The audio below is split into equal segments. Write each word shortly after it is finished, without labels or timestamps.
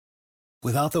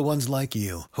Without the ones like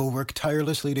you, who work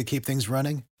tirelessly to keep things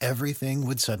running, everything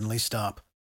would suddenly stop.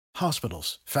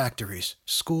 Hospitals, factories,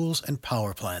 schools, and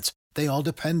power plants, they all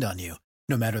depend on you.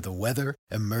 No matter the weather,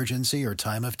 emergency, or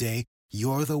time of day,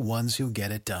 you're the ones who get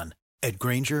it done. At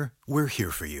Grainger, we're here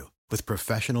for you with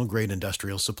professional-grade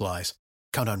industrial supplies.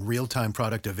 Count on real-time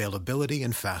product availability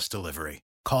and fast delivery.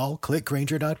 Call,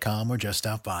 clickgrainger.com, or just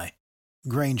stop by.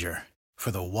 Grainger, for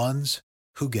the ones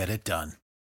who get it done.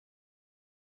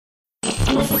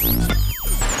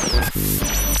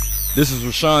 This is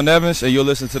Rashawn Evans, and you're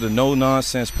listening to the No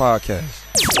Nonsense Podcast.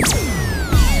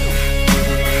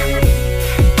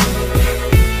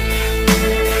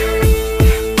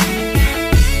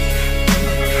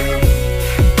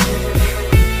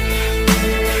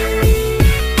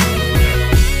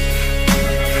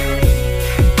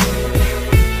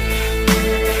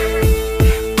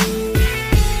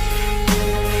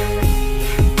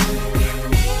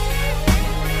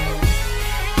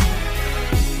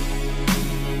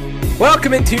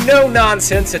 Welcome into No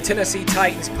Nonsense, a Tennessee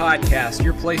Titans podcast,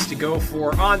 your place to go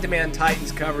for on-demand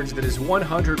Titans coverage that is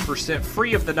 100%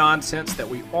 free of the nonsense that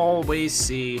we always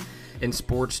see in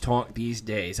sports talk these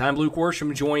days. I'm Luke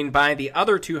Worsham, joined by the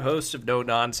other two hosts of No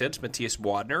Nonsense, Matthias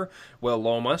Wadner, Will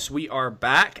Lomas. We are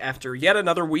back after yet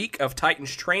another week of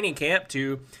Titans training camp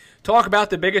to talk about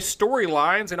the biggest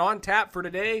storylines, and on tap for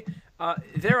today,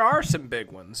 there are some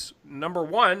big ones. Number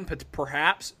one,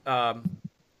 perhaps,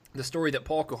 the story that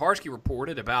Paul Kuharsky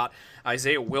reported about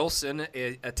Isaiah Wilson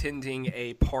attending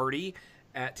a party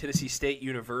at Tennessee State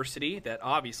University that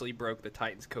obviously broke the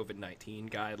Titans' COVID-19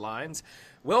 guidelines.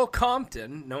 Will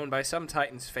Compton, known by some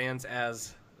Titans fans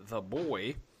as the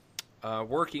boy,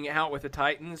 working out with the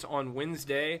Titans on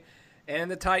Wednesday, and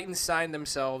the Titans signed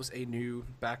themselves a new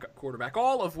backup quarterback,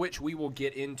 all of which we will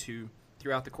get into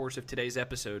throughout the course of today's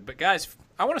episode. But guys,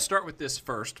 I want to start with this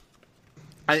first.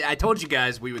 I told you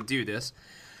guys we would do this.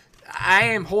 I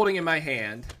am holding in my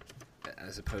hand,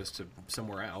 as opposed to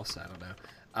somewhere else, I don't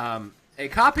know, a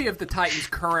copy of the Titans'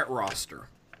 current roster.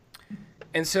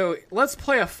 And so let's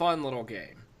play a fun little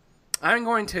game. I'm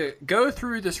going to go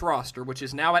through this roster, which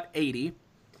is now at 80,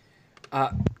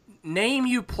 name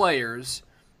you players,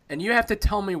 and you have to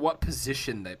tell me what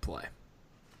position they play.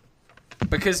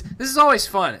 Because this is always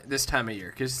fun this time of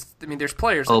year, because, I mean, there's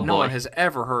players that no one has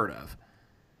ever heard of.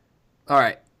 All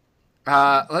right.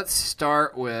 Let's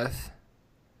start with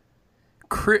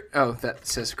that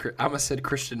says I almost said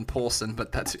Christian Poulsen,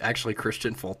 but that's actually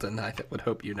Christian Fulton. I would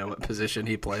hope you know what position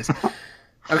he plays.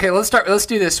 Okay, let's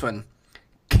do this one.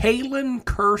 Kalen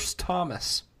Curse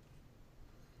Thomas,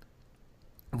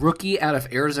 rookie out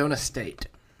of Arizona State.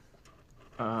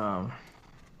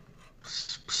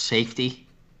 Safety.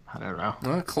 I don't know.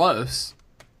 Well, close.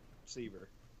 Receiver.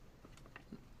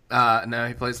 No,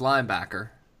 he plays linebacker.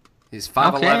 He's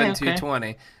 5'11",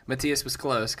 220. Matthias was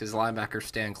close because linebackers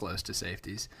stand close to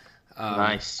safeties.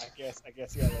 Nice. I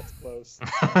guess, yeah, that's close.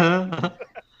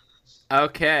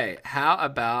 Okay, how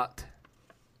about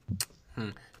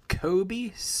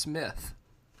Kobe Smith?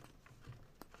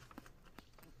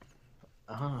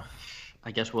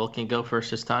 I guess Will can go first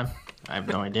this time. I have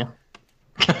no idea.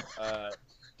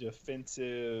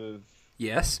 Defensive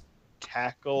Yes.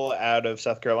 tackle out of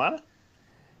South Carolina?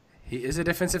 He is a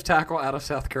defensive tackle out of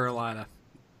South Carolina.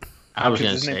 I was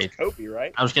going to His say name's Kobe,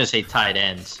 right? I was going to say tight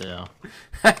end, so.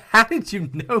 How did you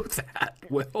know that,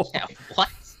 Will? Yeah, what?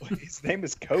 His name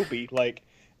is Kobe. Like,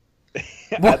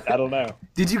 What? I don't know.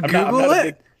 Did you I'm not Google a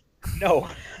it? No.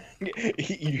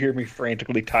 You hear me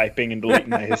frantically typing and deleting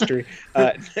my history.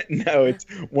 No, it's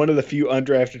one of the few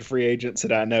undrafted free agents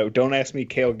that I know. Don't ask me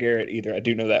Cale Garrett either. I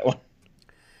do know that one.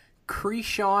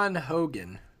 Krishawn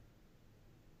Hogan.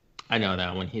 I know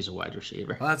that one. He's a wide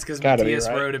receiver. Well, that's because Gotta be, Matthias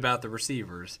right? wrote about the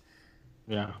receivers.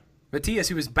 Yeah. Matthias,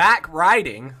 who is back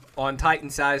writing on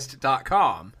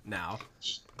Titansized.com now.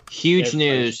 Huge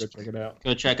news. Go check it out.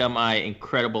 Go check out my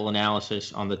incredible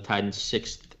analysis on the Titans'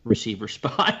 6th receiver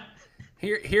spot.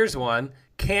 Here's one.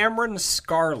 Cameron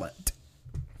Scarlett.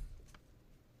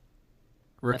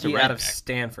 Rookie out of back.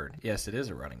 Stanford. Yes, it is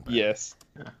a running back. Yes.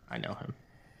 Yeah, I know him.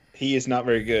 He is not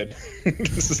very good.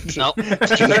 This is just, Nope.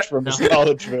 just from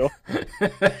Collegeville.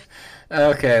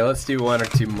 Okay, let's do one or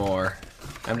two more.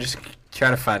 I'm just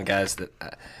trying to find guys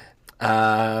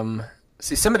that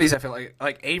see some of these I feel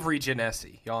like Avery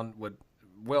Genesi. Y'all would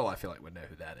I feel like would know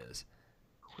who that is.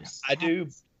 I do.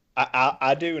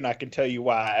 I do, and I can tell you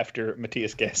why after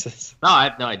Matthias guesses. No, I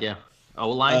have no idea.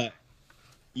 O-line?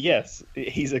 Yes,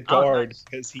 he's a guard nice.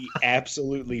 because he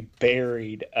absolutely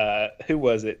buried, who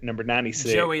was it, number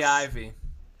 96? Joey Ivy.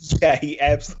 Yeah, he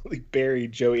absolutely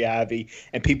buried Joey Ivy,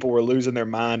 and people were losing their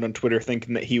mind on Twitter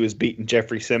thinking that he was beating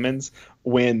Jeffrey Simmons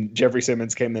when Jeffrey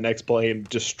Simmons came the next play and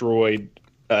destroyed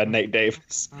Nate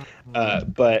Davis.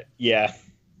 But yeah,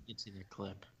 You can see the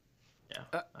clip.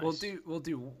 Yeah, We'll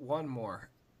do one more.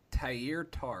 Tyre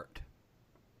Tart.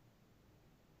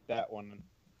 that one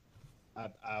I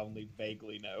only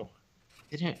vaguely know.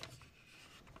 Didn't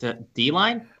the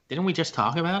D-line? Didn't we just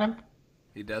talk about him?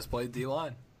 He does play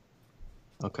D-line.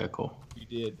 Okay, cool. You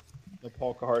did the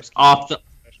Paul Kaharski.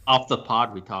 Off the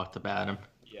pod, we talked about him.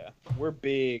 Yeah, we're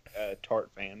big Tart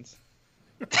fans.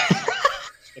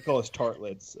 They call us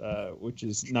Tartlets, which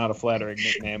is not a flattering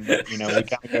nickname, but we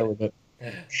gotta go with it.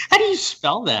 How do you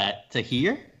spell that?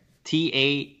 Tahir?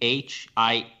 Tahir?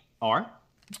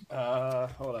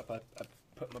 Hold up. I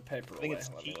put my paper I think away. it's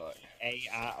Let me look.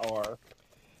 T-A-I-R.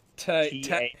 T-A-R-T.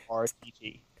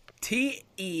 T-A-R-T-T.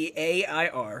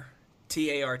 T-E-A-I-R-T.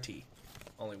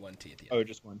 Only one T at the end. Oh,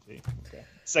 just one T. Okay.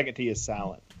 Second T is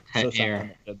silent. So something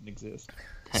that doesn't exist.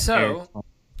 So,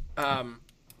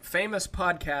 famous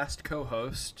podcast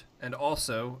co-host and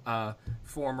also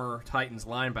former Titans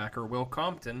linebacker Will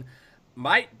Compton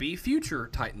might be future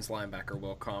Titans linebacker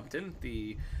Will Compton.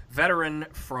 The veteran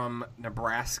from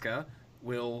Nebraska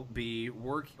will be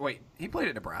working. Wait, he played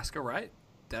at Nebraska, right?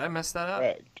 Did I mess that up?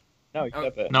 Correct. No, you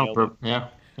got that. No, nailed it. yeah.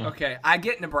 Okay, I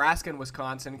get Nebraska and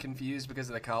Wisconsin confused because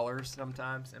of the colors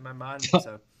sometimes in my mind.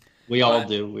 So, We all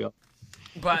do.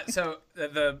 But so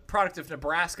the product of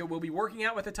Nebraska will be working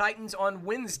out with the Titans on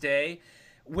Wednesday.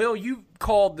 Will, you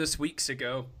called this weeks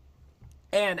ago,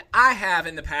 and I have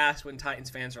in the past when Titans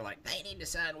fans are like, they need to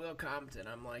sign Will Compton.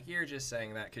 I'm like, you're just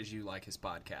saying that because you like his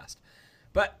podcast.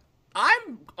 But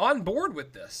I'm on board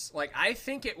with this. Like, I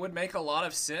think it would make a lot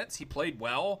of sense. He played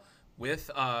well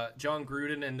with John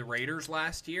Gruden and the Raiders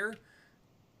last year.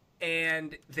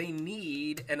 And they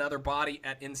need another body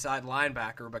at inside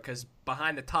linebacker because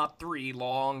behind the top three,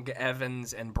 Long,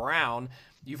 Evans, and Brown,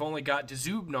 you've only got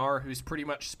Dzubnar, who's pretty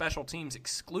much special teams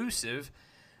exclusive,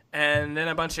 and then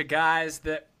a bunch of guys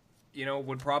that,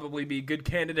 would probably be good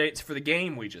candidates for the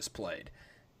game we just played.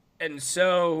 And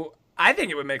so I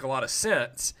think it would make a lot of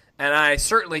sense, and I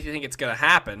certainly think it's going to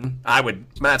happen.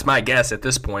 That's my guess at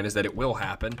this point, is that it will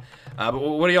happen. But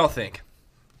what do y'all think?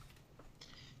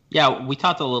 Yeah, we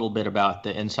talked a little bit about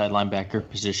the inside linebacker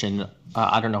position.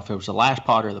 I don't know if it was the last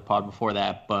pod or the pod before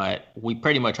that, but we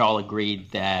pretty much all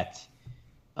agreed that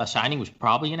a signing was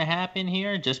probably going to happen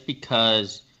here just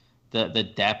because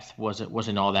the depth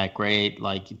wasn't all that great.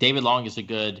 Like, David Long is a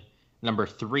good number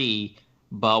 3,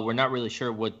 but we're not really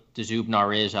sure what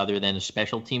Dzubnar is other than a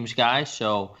special teams guy.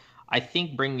 So I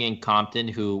think bringing in Compton,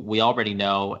 who we already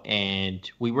know,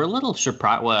 and we were a little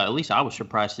surprised. Well, at least I was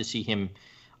surprised to see him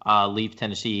leave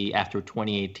Tennessee after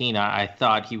 2018. I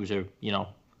thought he was a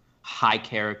high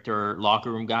character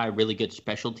locker room guy, really good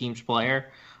special teams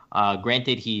player.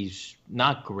 Granted, he's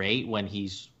not great when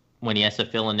he has to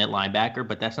fill in at linebacker,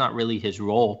 but that's not really his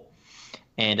role.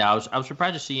 And I was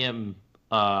surprised to see him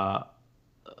to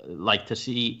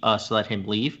see us let him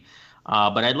leave.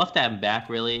 But I'd love to have him back.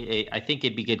 Really, I think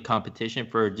it'd be good competition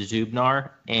for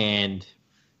Dzubnar, and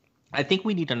I think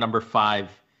we need a number 5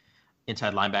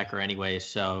 inside linebacker anyway,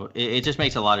 so it just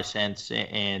makes a lot of sense,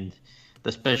 and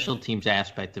the special teams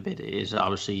aspect of it is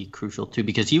obviously crucial too,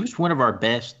 because he was one of our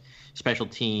best special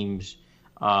teams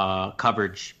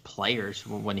coverage players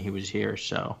when he was here,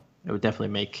 so it would definitely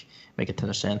make a ton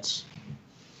of sense.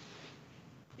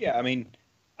 Yeah, I mean,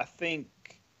 I think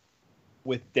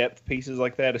with depth pieces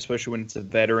like that, especially when it's a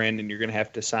veteran and you're going to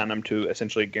have to sign them to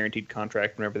essentially a guaranteed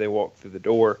contract whenever they walk through the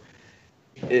door,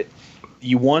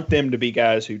 you want them to be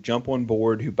guys who jump on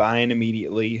board, who buy in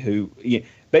immediately,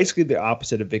 basically the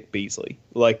opposite of Vic Beasley.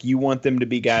 Like, you want them to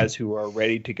be guys who are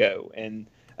ready to go. And,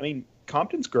 I mean,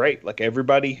 Compton's great. Like,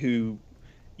 everybody who,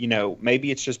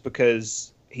 maybe it's just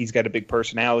because he's got a big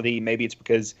personality. Maybe it's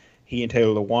because he and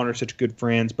Taylor Lewan are such good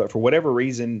friends. But for whatever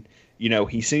reason,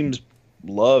 he seems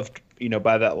loved,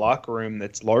 by that locker room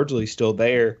that's largely still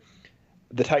there.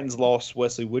 The Titans lost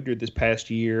Wesley Woodyard this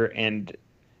past year, and,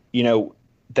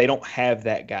 they don't have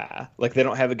that guy. Like, they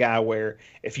don't have a guy where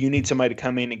if you need somebody to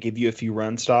come in and give you a few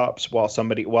run stops while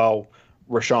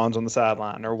Rashawn's on the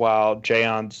sideline or while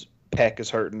Jayon's pec is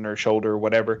hurting or shoulder or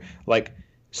whatever, like,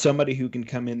 somebody who can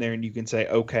come in there and you can say,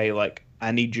 okay, like,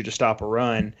 I need you to stop a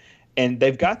run. And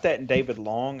they've got that in David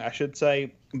Long, I should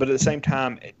say. But at the same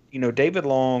time, David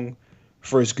Long,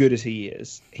 for as good as he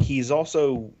is, he's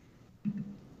also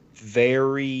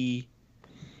very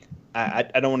I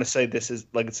don't want to say this is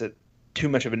like it's too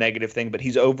much of a negative thing, but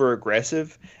he's over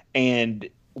aggressive, and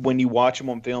when you watch him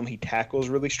on film, he tackles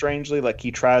really strangely. Like,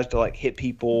 he tries to hit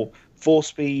people full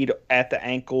speed at the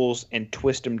ankles and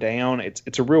twist him down.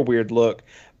 It's a real weird look.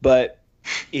 But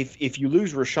if you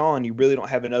lose Rashawn, you really don't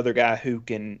have another guy who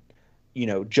can,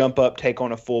 jump up, take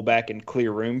on a fullback, and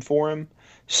clear room for him.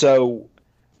 So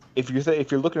if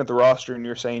you're looking at the roster and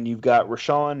you're saying you've got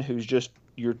Rashawn, who's just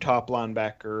your top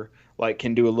linebacker, like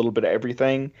can do a little bit of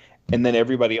everything, and then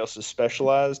everybody else is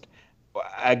specialized,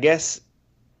 I guess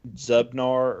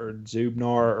Zubnar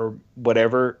or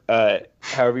whatever,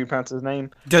 however you pronounce his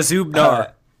name.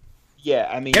 Dazubnar. Yeah,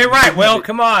 I mean... Get it right, Will,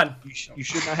 come on. You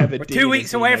should not have a We're D 2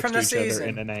 weeks away next from to the each other season.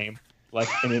 in a name. Like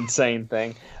an insane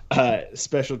thing.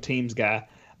 Special teams guy.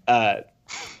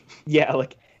 Yeah,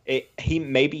 like...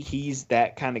 he's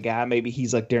that kind of guy. Maybe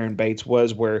he's like Darren Bates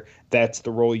was, where that's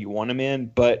the role you want him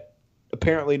in, but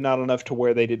apparently not enough to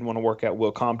where they didn't want to work out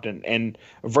Will Compton. And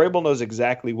Vrabel knows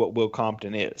exactly what Will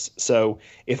Compton is. So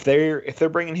if they're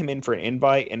bringing him in for an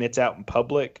invite and it's out in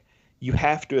public, you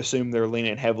have to assume they're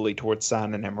leaning heavily towards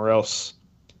signing him, or else,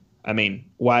 I mean,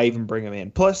 why even bring him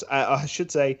in? Plus, I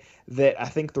should say that I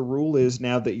think the rule is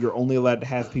now that you're only allowed to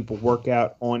have people work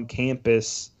out on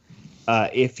campus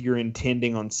if you're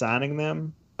intending on signing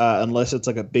them, unless it's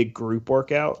like a big group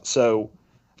workout. So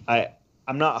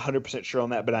I'm not 100% sure on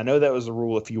that, but I know that was a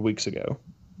rule a few weeks ago.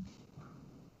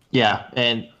 Yeah,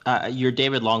 and your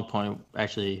David Long point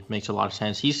actually makes a lot of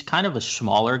sense. He's kind of a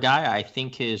smaller guy. I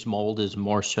think his mold is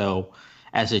more so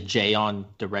as a Jayon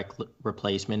direct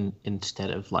replacement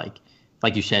instead of like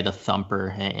you said, a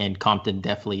thumper. And Compton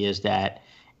definitely is that,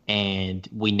 and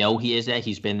we know he is that.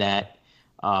 He's been that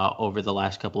over the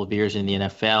last couple of years in the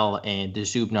NFL. And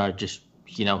Zubnar just,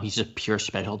 he's a pure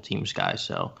special teams guy.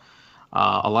 So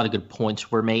a lot of good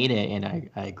points were made, and I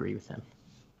agree with him.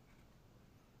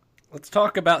 Let's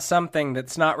talk about something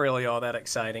that's not really all that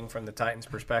exciting from the Titans'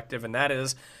 perspective, and that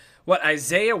is what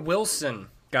Isaiah Wilson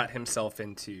got himself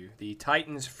into. The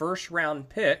Titans' first-round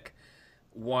pick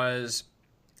was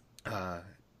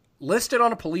listed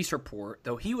on a police report,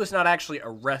 though he was not actually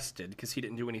arrested because he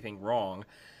didn't do anything wrong.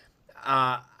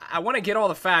 I want to get all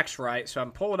the facts right, so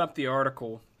I'm pulling up the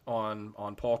article on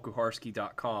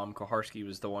paulkuharski.com. Kuharski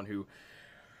was the one who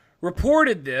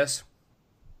reported this.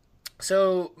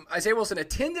 So Isaiah Wilson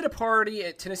attended a party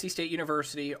at Tennessee State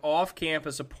University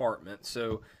off-campus apartment.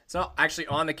 So it's not actually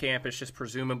on the campus, just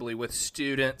presumably with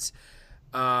students.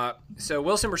 So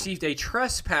Wilson received a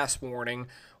trespass warning,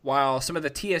 while some of the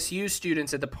TSU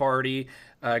students at the party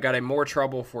got in more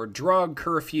trouble for drug,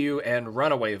 curfew, and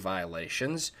runaway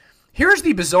violations. Here's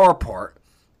the bizarre part,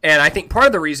 and I think part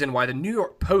of the reason why the New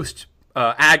York Post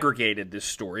aggregated this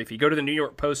story. If you go to the New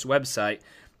York Post website,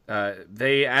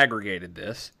 they aggregated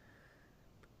this.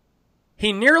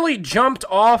 He nearly jumped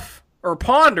off, or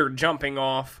pondered jumping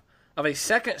off, of a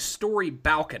second-story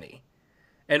balcony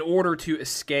in order to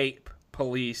escape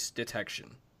police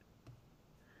detection.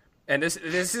 And this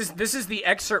is the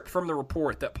excerpt from the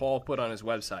report that Paul put on his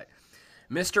website.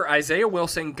 Mr. Isaiah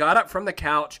Wilson got up from the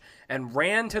couch and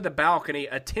ran to the balcony,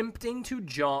 attempting to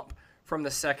jump from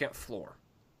the second floor.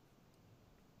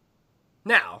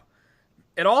 Now,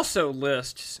 it also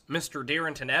lists Mr.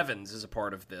 Darrington Evans as a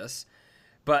part of this,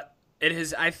 but it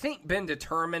has, I think, been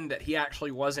determined that he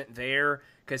actually wasn't there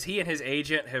because he and his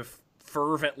agent have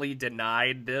fervently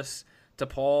denied this to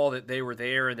Paul, that they were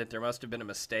there and that there must have been a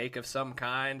mistake of some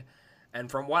kind. And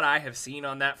from what I have seen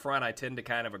on that front, I tend to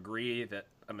kind of agree that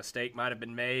a mistake might have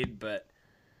been made, but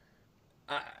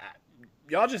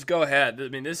y'all just go ahead. I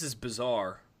mean, this is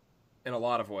bizarre in a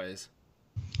lot of ways.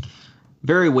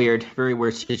 Very weird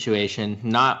situation.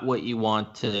 Not what you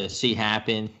want to see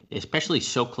happen, especially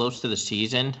so close to the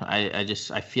season.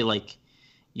 I feel like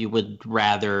you would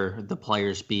rather the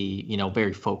players be,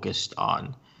 very focused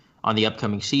on the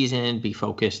upcoming season, be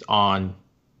focused on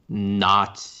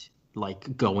not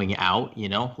like going out,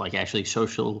 like actually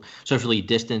socially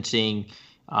distancing,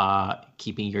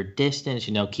 keeping your distance,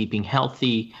 keeping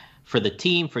healthy for the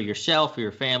team, for yourself, for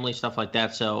your family, stuff like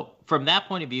that. So from that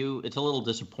point of view, it's a little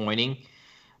disappointing.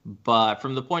 But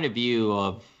from the point of view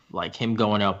of like him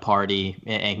going out party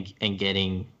and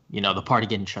getting, the party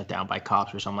getting shut down by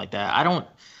cops or something like that,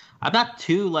 I'm not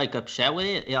too like upset with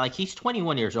it. Like, he's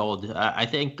 21 years old. I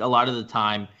think a lot of the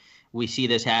time we see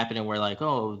this happen and we're like,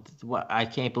 oh, I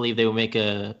can't believe they would make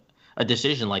a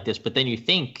decision like this. But then you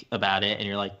think about it and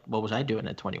you're like, what was I doing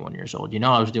at 21 years old?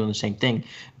 I was doing the same thing.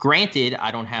 Granted,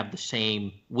 we don't have the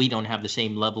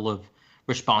same level of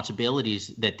responsibilities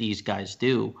that these guys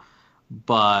do.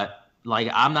 But like,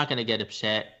 I'm not going to get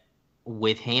upset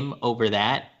with him over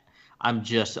that. I'm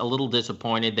just a little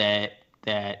disappointed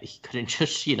that he couldn't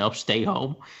just, stay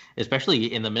home,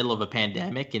 especially in the middle of a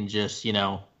pandemic, and just,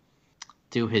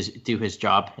 do his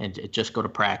job and just go to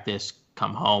practice,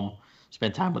 come home,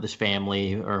 spend time with his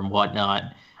family or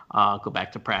whatnot, go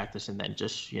back to practice, and then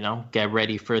just, get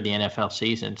ready for the NFL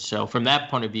season. So from that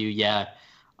point of view, yeah,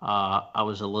 I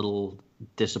was a little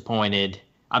disappointed.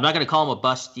 I'm not going to call him a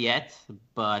bust yet,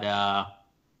 but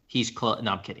he's close.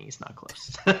 No, I'm kidding. He's not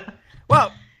close.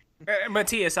 Well,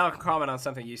 Matthias, I'll comment on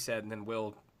something you said, and then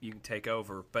you can take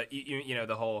over. But, you know,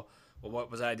 the whole, well,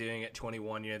 what was I doing at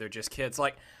 21? They're just kids.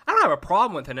 Like, I don't have a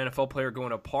problem with an NFL player going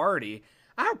to a party.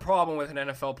 I have a problem with an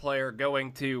NFL player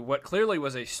going to what clearly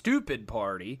was a stupid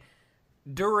party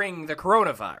during the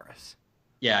coronavirus.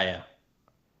 Yeah.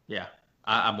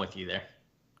 I'm with you there.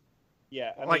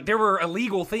 Yeah. There were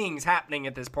illegal things happening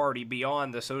at this party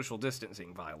beyond the social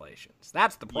distancing violations.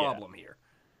 That's the problem here.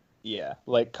 Yeah.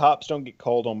 Like, cops don't get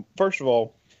called on. First of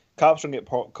all, cops don't get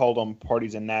called on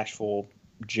parties in Nashville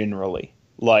generally.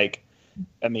 Like,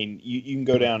 I mean, you can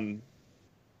go down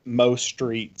most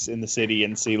streets in the city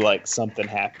and see something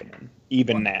happening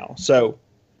even now. So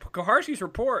Kaharshi's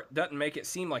report doesn't make it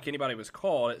seem like anybody was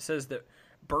called. It says that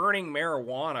burning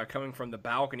marijuana coming from the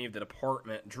balcony of the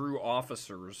department drew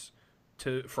officers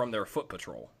from their foot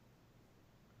patrol.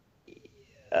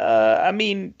 I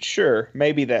mean, sure,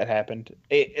 maybe that happened.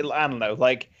 I don't know.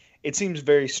 It seems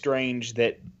very strange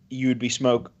that you would be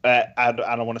I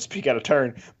don't want to speak out of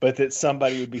turn, but that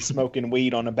somebody would be smoking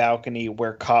weed on a balcony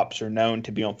where cops are known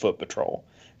to be on foot patrol.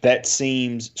 That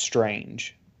seems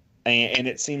strange. And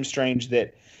it seems strange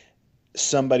that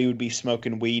somebody would be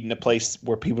smoking weed in a place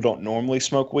where people don't normally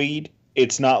smoke weed.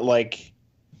 It's not like,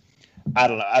 I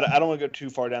don't know. I don't want to go too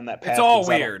far down that path. It's all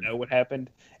weird. I don't know what happened.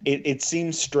 It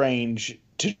seems strange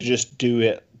to just do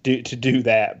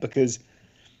that because,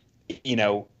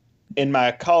 in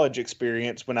my college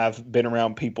experience, when I've been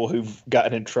around people who've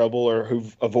gotten in trouble or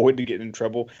who've avoided getting in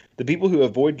trouble, the people who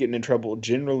avoid getting in trouble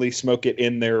generally smoke it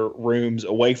in their rooms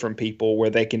away from people where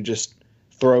they can just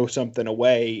throw something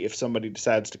away if somebody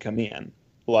decides to come in.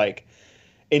 And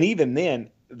even then,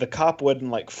 the cop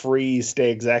wouldn't freeze,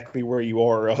 stay exactly where you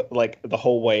are the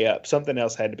whole way up. Something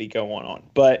else had to be going on.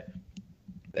 But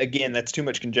again, that's too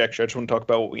much conjecture. I just want to talk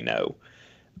about what we know.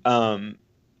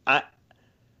 I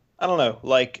don't know.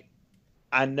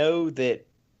 I know that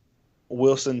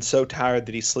Wilson's so tired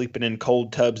that he's sleeping in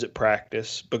cold tubs at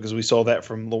practice because we saw that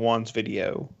from Lawan's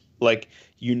video.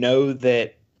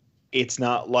 That it's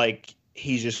not like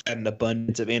he's just got an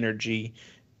abundance of energy.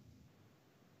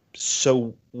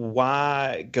 So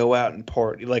why go out and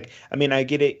party? I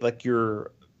get it.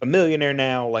 You're a millionaire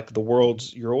now. The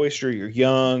world's your oyster. You're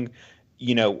young.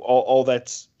 All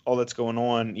that's going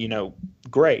on.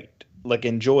 Great.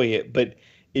 Enjoy it. But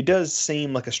it does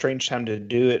seem like a strange time to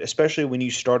do it, especially when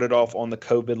you started off on the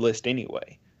COVID list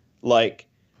anyway. I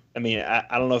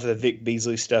don't know if the Vic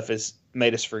Beasley stuff has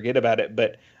made us forget about it,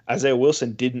 but Isaiah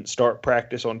Wilson didn't start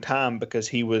practice on time because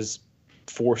he was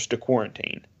forced to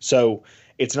quarantine. So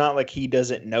it's not like he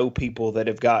doesn't know people that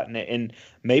have gotten it, and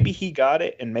maybe he got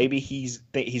it, and maybe he's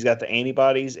got the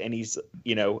antibodies, and he's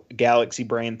galaxy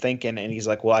brain thinking, and he's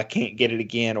like, well, I can't get it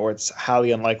again, or it's highly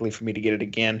unlikely for me to get it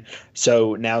again.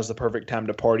 So now's the perfect time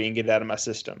to party and get it out of my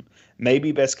system.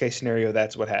 Maybe best case scenario,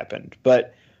 that's what happened,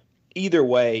 but either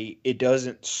way, it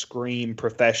doesn't scream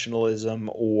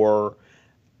professionalism or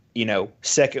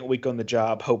second week on the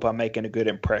job, hope I'm making a good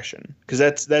impression,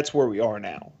 because that's where we are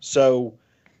now. So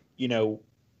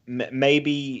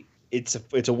maybe it's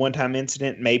a one-time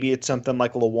incident. Maybe it's something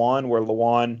like Lawan, where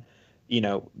Lawan,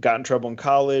 got in trouble in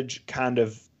college, kind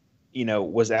of,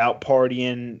 was out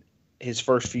partying his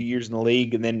first few years in the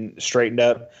league and then straightened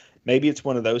up. Maybe it's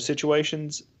one of those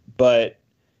situations, but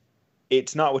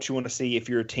it's not what you want to see if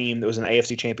you're a team that was in an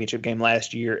AFC Championship game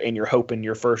last year and you're hoping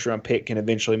your first-round pick can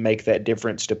eventually make that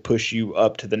difference to push you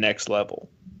up to the next level.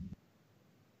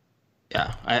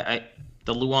 Yeah,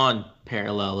 the Luan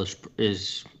parallel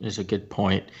is a good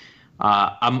point.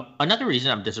 Another reason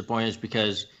I'm disappointed is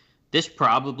because this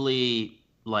probably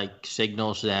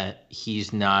signals that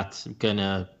he's not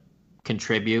gonna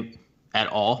contribute at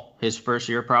all his first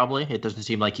year. Probably it doesn't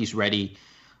seem like he's ready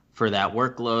for that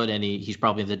workload, and he's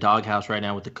probably in the doghouse right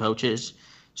now with the coaches.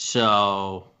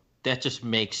 So that just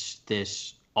makes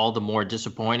this all the more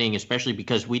disappointing, especially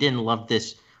because we didn't love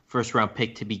this first round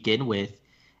pick to begin with.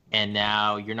 And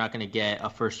now you're not going to get a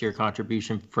first-year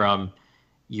contribution from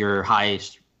your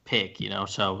highest pick,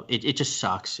 So it just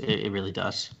sucks. It really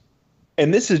does.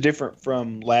 And this is different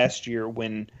from last year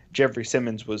when Jeffrey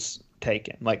Simmons was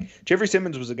taken. Jeffrey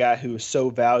Simmons was a guy who was so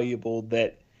valuable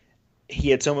that he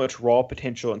had so much raw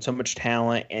potential and so much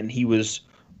talent, and he was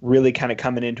really kind of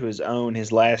coming into his own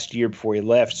his last year before he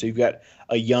left. So you've got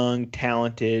a young,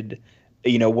 talented,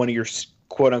 one of your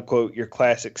quote-unquote your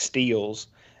classic steals,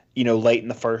 late in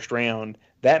the first round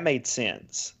that made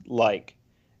sense. Like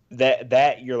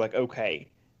that you're like, okay,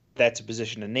 that's a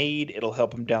position of need. It'll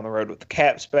help him down the road with the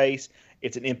cap space.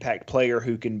 It's an impact player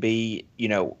who can be,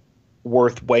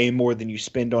 worth way more than you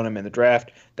spend on him in the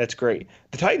draft. That's great.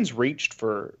 The Titans reached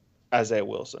for Isaiah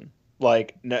Wilson.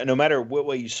 Like, no matter what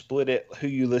way you split it, who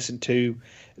you listen to,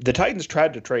 the Titans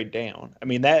tried to trade down. I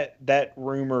mean, that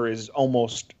rumor is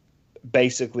almost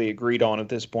basically agreed on at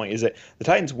this point, is that the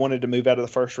Titans wanted to move out of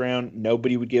the first round.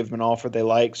 Nobody would give them an offer they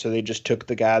liked, so they just took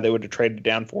the guy they would have traded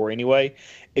down for anyway.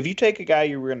 If you take a guy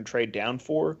you were going to trade down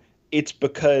for, it's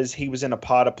because he was in a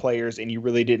pot of players and you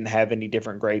really didn't have any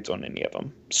different grades on any of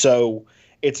them. So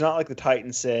it's not like the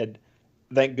Titans said,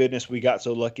 thank goodness we got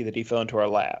so lucky that he fell into our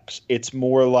laps. It's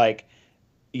more like,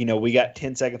 we got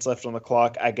 10 seconds left on the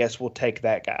clock. I guess we'll take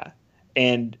that guy.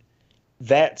 And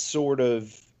that sort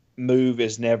of move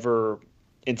is never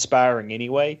inspiring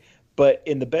anyway. But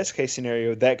in the best case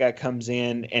scenario, that guy comes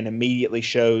in and immediately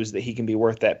shows that he can be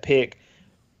worth that pick.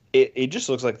 It just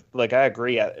looks like I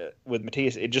agree with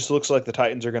Matthias. It just looks like the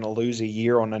Titans are going to lose a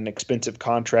year on an expensive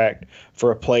contract for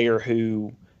a player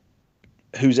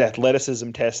whose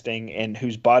athleticism testing and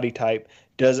whose body type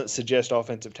doesn't suggest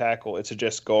offensive tackle. It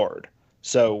suggests guard.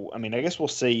 So, I mean, I guess we'll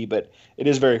see, but it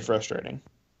is very frustrating.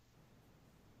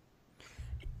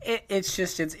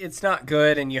 It's not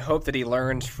good, and you hope that he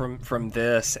learns from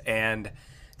this and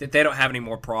that they don't have any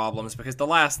more problems, because the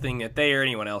last thing that they or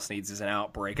anyone else needs is an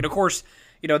outbreak. And, of course,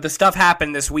 the stuff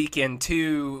happened this weekend,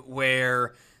 too,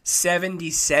 where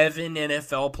 77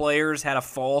 NFL players had a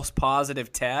false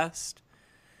positive test.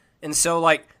 And so,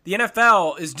 the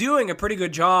NFL is doing a pretty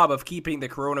good job of keeping the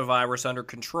coronavirus under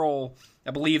control.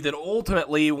 I believe that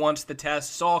ultimately, once the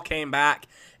tests all came back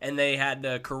and they had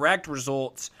the correct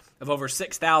results of over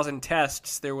 6,000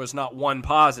 tests, there was not one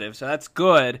positive. So that's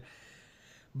good.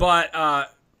 But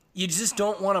you just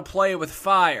don't want to play with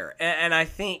fire. And I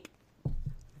think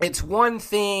it's one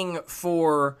thing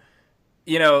for,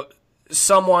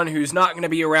 someone who's not going to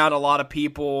be around a lot of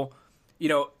people,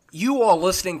 you all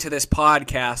listening to this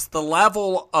podcast, the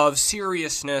level of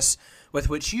seriousness with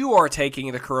which you are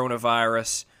taking the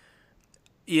coronavirus,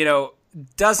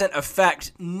 doesn't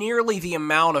affect nearly the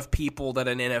amount of people that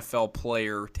an NFL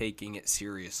player taking it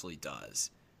seriously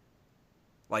does.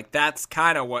 That's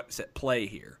kind of what's at play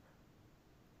here.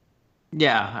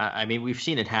 Yeah, I mean, we've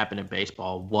seen it happen in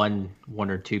baseball. One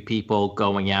or two people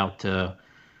going out to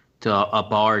a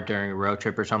bar during a road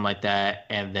trip or something like that,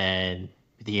 and then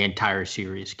the entire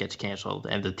series gets canceled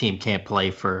and the team can't play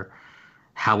for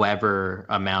however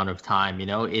amount of time.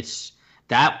 It's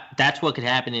that's what could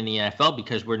happen in the NFL,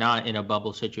 because we're not in a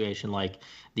bubble situation like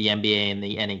the NBA and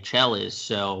the NHL is.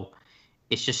 So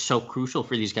it's just so crucial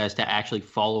for these guys to actually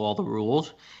follow all the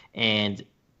rules. And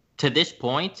to this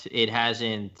point, it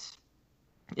hasn't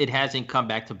come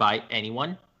back to bite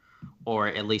anyone, or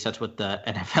at least that's what the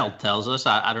NFL tells us.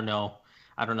 I don't know.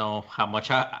 I don't know how much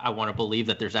I want to believe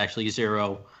that there's actually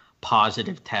 0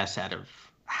 positive tests out of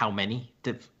how many?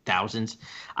 Thousands?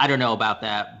 I don't know about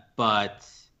that, but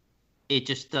it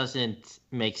just doesn't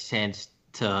make sense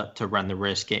to run the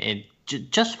risk and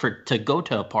just to go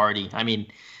to a party. I mean,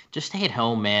 just stay at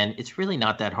home, man. It's really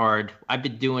not that hard. I've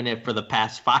been doing it for the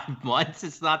past 5 months.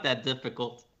 It's not that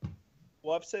difficult.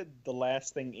 Well, I've said the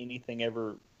last thing anything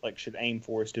ever should aim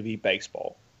for is to be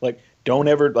baseball. Don't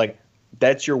ever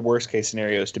that's your worst case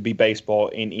scenario, is to be baseball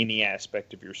in any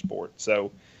aspect of your sport. So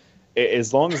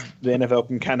as long as the NFL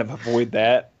can kind of avoid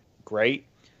that, great.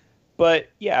 But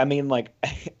yeah, I mean,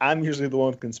 I'm usually the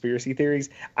one with conspiracy theories.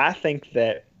 I think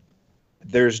that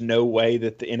there's no way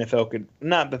that the NFL could,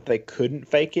 not that they couldn't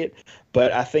fake it,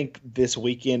 but I think this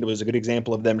weekend was a good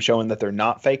example of them showing that they're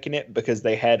not faking it, because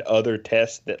they had other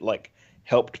tests that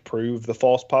helped prove the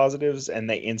false positives and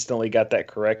they instantly got that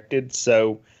corrected.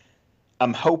 So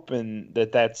I'm hoping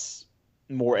that that's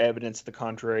more evidence to the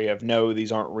contrary of, no,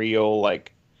 these aren't real.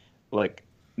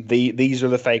 These are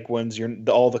the fake ones.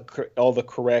 All the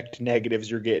correct negatives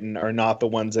you're getting are not the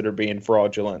ones that are being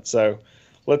fraudulent. So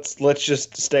let's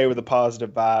just stay with the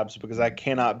positive vibes, because I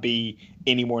cannot be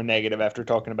any more negative after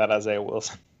talking about Isaiah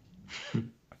Wilson.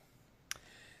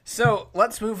 So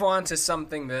let's move on to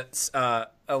something that's a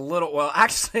little, well,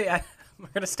 actually, we're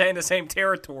going to stay in the same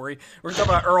territory. We're talking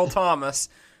about Earl Thomas,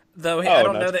 though I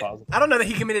don't know that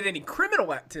he committed any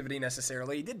criminal activity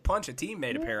necessarily. He did punch a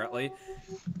teammate, apparently.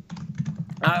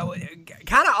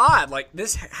 Kind of odd.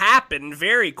 This happened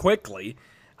very quickly.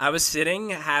 I was sitting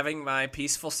having my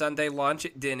peaceful Sunday lunch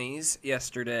at Denny's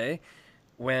yesterday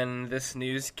when this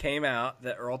news came out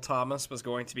that Earl Thomas was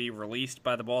going to be released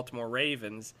by the Baltimore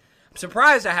Ravens. I'm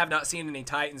surprised I have not seen any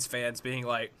Titans fans being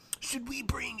like, should we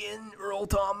bring in Earl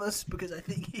Thomas? Because I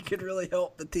think he could really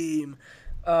help the team.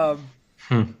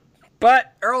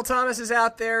 But Earl Thomas is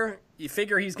out there. You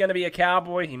figure he's going to be a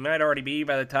Cowboy. He might already be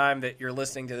by the time that you're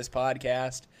listening to this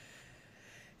podcast.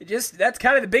 That's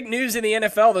kind of the big news in the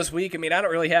NFL this week. I mean, I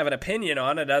don't really have an opinion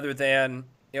on it other than,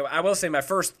 I will say my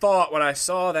first thought when I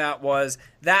saw that was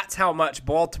that's how much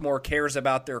Baltimore cares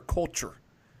about their culture.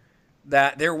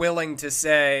 That they're willing to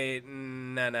say,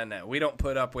 no, we don't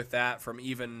put up with that from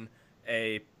even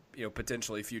a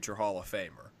potentially future Hall of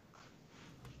Famer.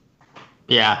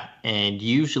 Yeah, and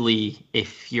usually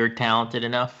if you're talented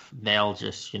enough, they'll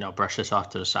just, brush this off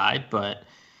to the side. But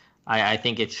I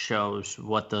think it shows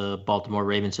what the Baltimore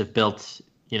Ravens have built,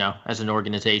 as an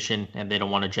organization, and they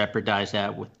don't want to jeopardize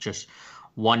that with just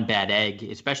one bad egg,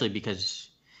 especially because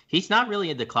he's not really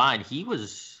in decline. He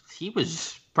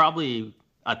was probably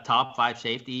a top 5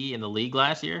 safety in the league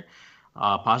last year,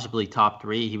 possibly top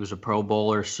 3. He was a Pro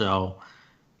Bowler, so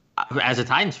as a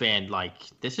Titans fan,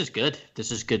 this is good.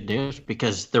 This is good news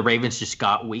because the Ravens just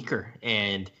got weaker,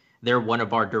 and they're one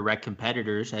of our direct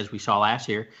competitors, as we saw last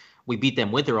year. We beat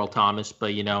them with Earl Thomas,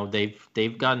 but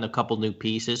they've gotten a couple new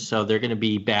pieces, so they're going to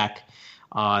be back.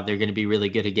 They're going to be really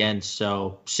good again.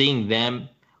 So seeing them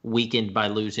weakened by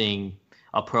losing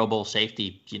a Pro Bowl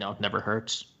safety, never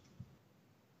hurts.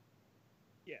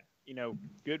 Yeah,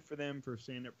 good for them for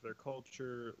standing up for their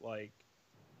culture.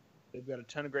 They've got a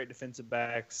ton of great defensive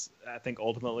backs. I think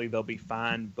ultimately they'll be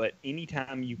fine. But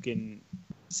anytime you can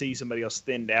see somebody else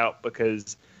thinned out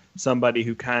because somebody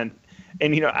who I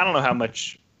don't know how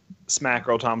much smack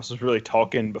Earl Thomas was really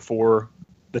talking before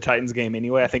the Titans game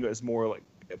anyway. I think it was more like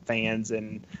fans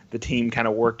and the team kind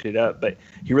of worked it up. But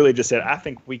he really just said, I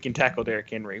think we can tackle Derrick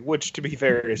Henry, which, to be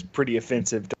fair, is pretty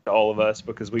offensive to all of us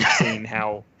because we've seen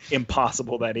how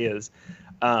impossible that is.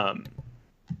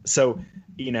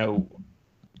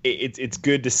 It's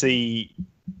good to see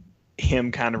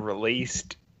him kind of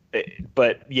released,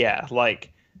 but yeah,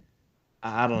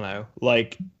 I don't know,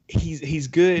 he's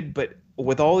good, but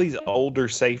with all these older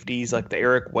safeties like the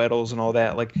Eric Weddles and all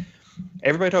that,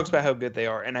 everybody talks about how good they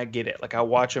are, and I get it. I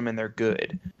watch them and they're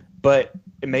good, but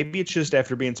maybe it's just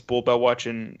after being spoiled by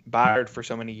watching Byard for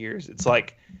so many years. It's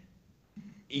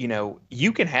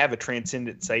you can have a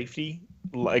transcendent safety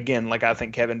again, I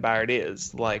think Kevin Byard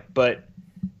is, but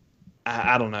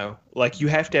I don't know. You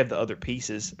have to have the other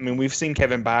pieces. I mean, we've seen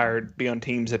Kevin Byard be on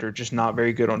teams that are just not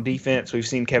very good on defense. We've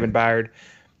seen Kevin Byard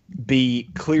be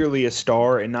clearly a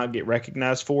star and not get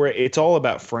recognized for it. It's all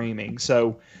about framing.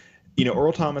 So,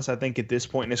 Earl Thomas, I think at this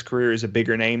point in his career is a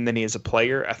bigger name than he is a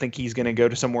player. I think he's going to go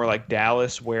to somewhere like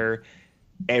Dallas where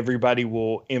everybody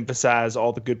will emphasize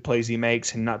all the good plays he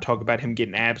makes and not talk about him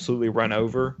getting absolutely run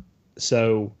over.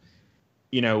 So,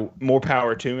 more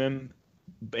power to him.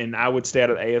 And I would stay out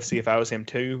of the AFC if I was him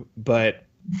too, but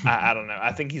I don't know.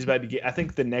 I think he's about to I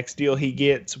think the next deal he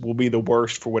gets will be the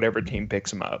worst for whatever team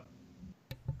picks him up.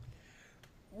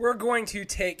 We're going to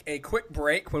take a quick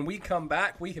break. When we come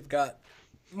back, we have got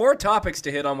more topics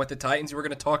to hit on with the Titans. We're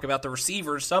going to talk about the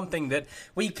receivers, something that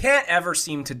we can't ever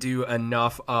seem to do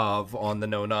enough of on the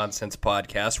No Nonsense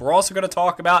podcast. We're also going to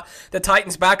talk about the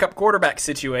Titans' backup quarterback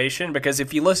situation, because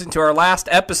if you listen to our last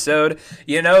episode,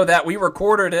 you know that we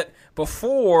recorded it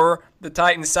before the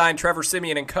Titans signed Trevor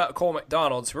Siemian and cut Cole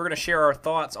McDonald. So we're going to share our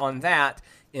thoughts on that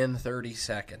in 30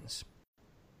 seconds.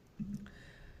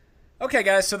 Okay,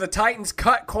 guys, so the Titans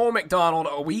cut Cole McDonald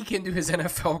a week into his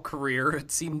NFL career.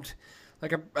 It seemed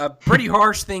like a pretty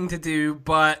harsh thing to do,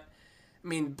 but, I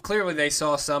mean, clearly they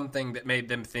saw something that made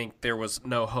them think there was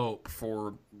no hope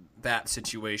for that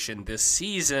situation this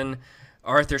season.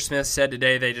 Arthur Smith said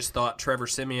today they just thought Trevor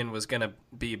Siemian was going to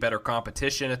be better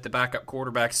competition at the backup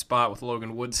quarterback spot with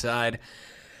Logan Woodside.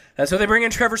 So they bring in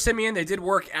Trevor Siemian. They did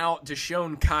work out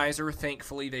DeShone Kizer.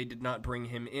 Thankfully, they did not bring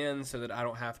him in so that I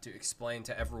don't have to explain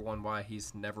to everyone why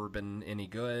he's never been any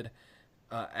good.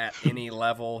 At any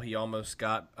level. He almost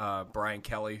got Brian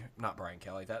Kelly. Not Brian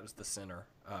Kelly. That was the center.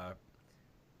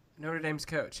 Notre Dame's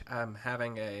coach. I'm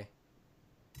having a...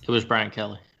 It was Brian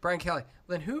Kelly. Brian Kelly.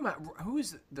 Then who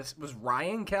is this? Was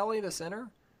Ryan Kelly the center?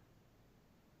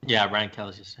 Yeah, Ryan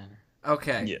Kelly's the center.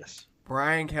 Okay. Yes.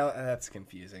 Brian Kelly. That's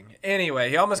confusing. Anyway,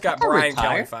 he almost got Brian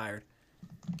Kelly fired.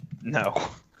 No.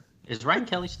 Is Ryan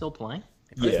Kelly still playing?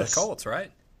 He plays for the Colts,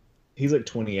 right? He's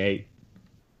 28.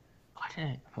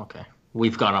 Okay.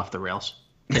 We've gone off the rails.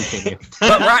 Continue.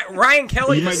 But Ryan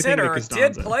Kelly, the center,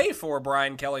 did play for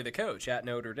Brian Kelly, the coach, at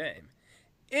Notre Dame.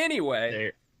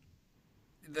 Anyway,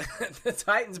 the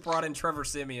Titans brought in Trevor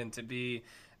Siemian to be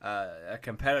a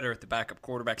competitor at the backup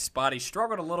quarterback spot. He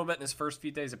struggled a little bit in his first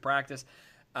few days of practice.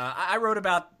 I wrote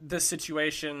about this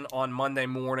situation on Monday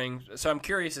morning, so I'm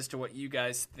curious as to what you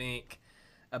guys think.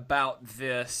 about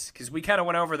this, because we kind of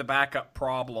went over the backup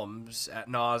problems ad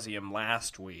nauseum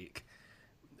last week.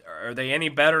 Are they any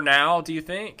better now, do you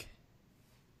think?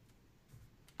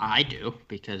 I do,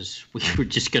 because we were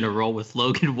just going to roll with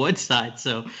Logan Woodside.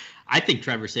 So I think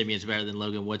Trevor Siemian is better than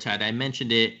Logan Woodside. I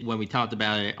mentioned it when we talked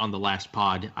about it on the last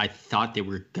pod. I thought they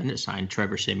were going to sign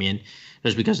Trevor Siemian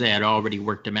just because they had already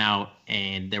worked him out,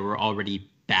 and there were already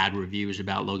bad reviews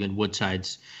about Logan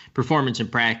Woodside's performance in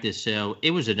practice. So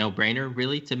it was a no-brainer,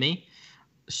 really, to me.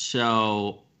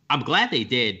 So I'm glad they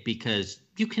did, because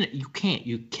you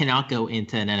cannot go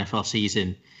into an NFL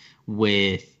season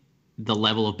with the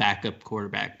level of backup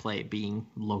quarterback play being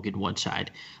Logan Woodside.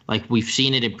 Like, we've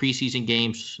seen it in preseason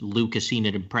games. Luke has seen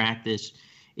it in practice.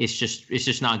 It's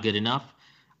just not good enough.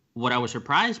 What I was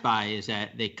surprised by is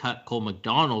that they cut Cole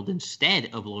McDonald instead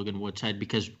of Logan Woodside,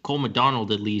 because Cole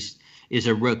McDonald at least is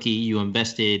a rookie. You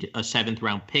invested a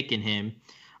 7th-round pick in him,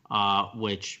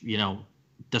 which,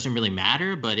 doesn't really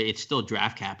matter, but it's still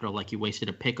draft capital. Like, you wasted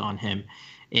a pick on him.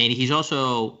 And he's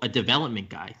also a development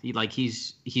guy.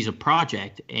 He's a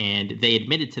project, and they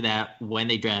admitted to that when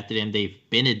they drafted him. They've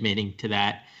been admitting to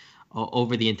that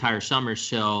over the entire summer.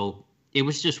 So it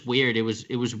was just weird. It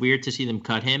was weird to see them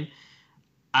cut him.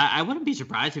 I wouldn't be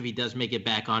surprised if he does make it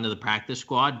back onto the practice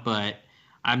squad, but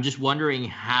I'm just wondering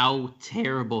how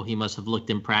terrible he must have looked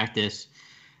in practice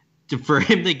for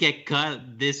him to get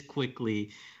cut this quickly.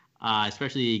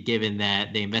 Especially given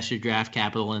that they invested draft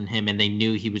capital in him and they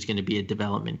knew he was going to be a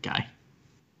development guy.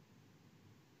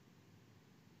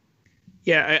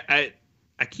 Yeah,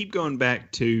 I keep going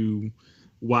back to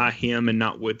why him and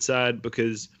not Woodside,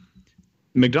 because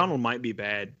McDonald might be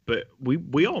bad, but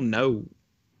we all know,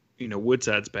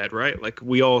 Woodside's bad, right? Like,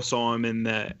 we all saw him in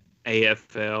the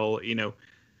AFL,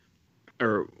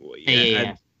 or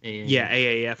AAF.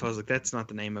 AAF. I was like, that's not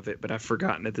the name of it, but I've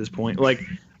forgotten at this point. Like,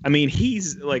 I mean,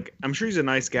 he's like, I'm sure he's a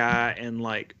nice guy, and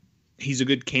like, he's a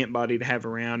good camp body to have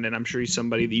around, and I'm sure he's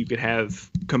somebody that you could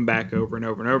have come back over and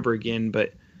over and over again.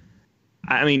 But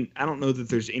I mean, I don't know that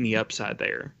there's any upside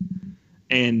there,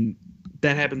 and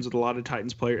that happens with a lot of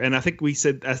Titans players. And I think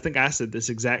I said this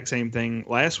exact same thing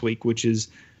last week, which is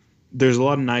there's a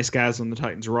lot of nice guys on the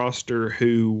Titans roster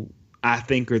who I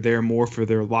think are there more for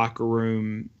their locker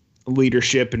room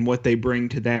leadership and what they bring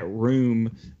to that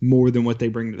room more than what they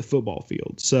bring to the football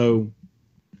field. So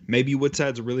maybe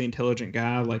Woodside's a really intelligent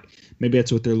guy. Like, maybe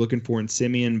that's what they're looking for in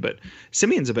Siemian, but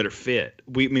Siemian's a better fit.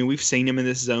 We've seen him in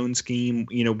this zone scheme.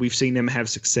 We've seen him have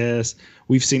success.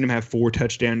 We've seen him have 4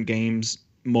 touchdown games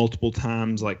multiple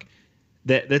times. Like,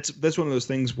 that's one of those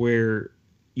things where,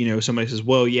 somebody says,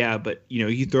 well, yeah, but,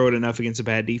 you throw it enough against a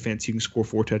bad defense, you can score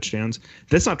 4 touchdowns.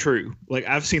 That's not true. Like,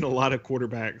 I've seen a lot of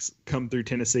quarterbacks come through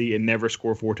Tennessee and never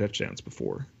score 4 touchdowns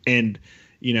before. And,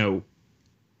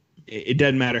 it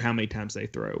doesn't matter how many times they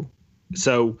throw.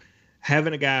 So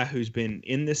having a guy who's been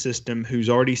in the system, who's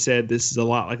already said this is a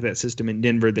lot like that system in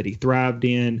Denver that he thrived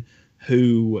in,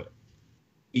 who,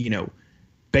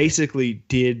 basically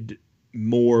did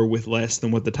more with less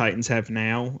than what the Titans have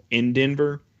now in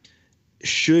Denver,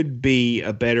 should be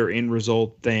a better end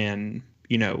result than,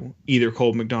 either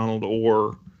Cole McDonald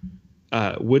or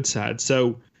Woodside.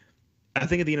 So I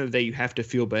think at the end of the day, you have to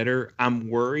feel better. I'm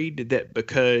worried that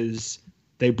because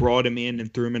they brought him in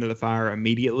and threw him into the fire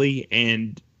immediately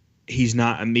and he's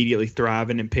not immediately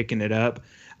thriving and picking it up,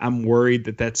 I'm worried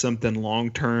that that's something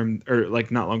long-term, or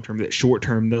like not long-term, that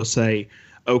short-term they'll say,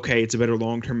 okay, it's a better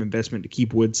long-term investment to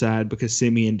keep Woodside because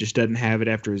Siemian just doesn't have it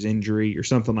after his injury or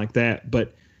something like that.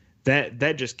 But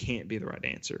that just can't be the right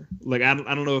answer. Like, I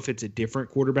don't know if it's a different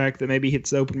quarterback that maybe hits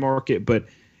the open market, but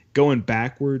going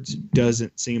backwards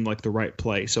doesn't seem like the right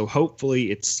play. So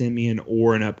hopefully it's Siemian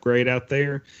or an upgrade out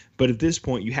there. But at this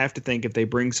point, you have to think if they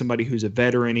bring somebody who's a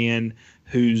veteran in,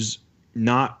 who's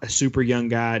not a super young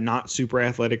guy, not super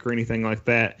athletic or anything like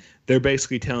that, they're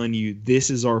basically telling you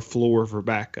this is our floor for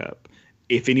backup.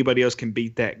 If anybody else can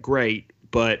beat that, great.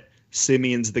 But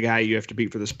Siemian's the guy you have to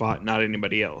beat for the spot, not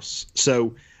anybody else.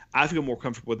 So I feel more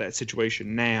comfortable with that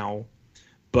situation now.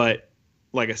 But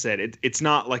like I said, it's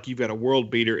not like you've got a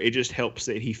world beater. It just helps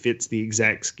that he fits the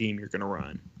exact scheme you're going to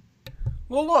run.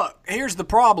 Well, look, here's the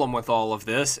problem with all of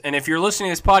this. And if you're listening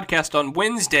to this podcast on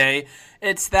Wednesday,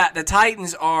 it's that the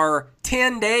Titans are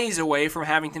 10 days away from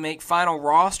having to make final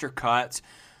roster cuts.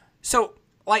 So,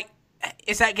 like,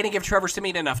 is that going to give Trevor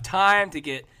Siemian enough time to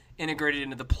get integrated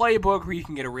into the playbook where you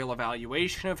can get a real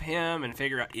evaluation of him and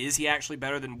figure out, is he actually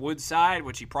better than Woodside,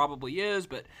 which he probably is,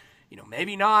 but,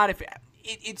 maybe not. If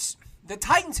it's the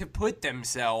Titans have put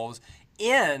themselves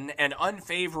in an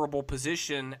unfavorable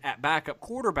position at backup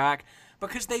quarterback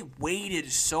because they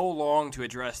waited so long to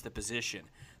address the position.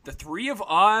 The three of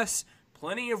us,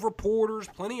 plenty of reporters,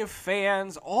 plenty of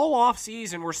fans, all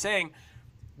offseason were saying,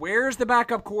 where's the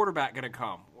backup quarterback going to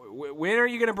come? When are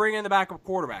you going to bring in the backup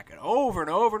quarterback? And over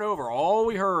and over and over, all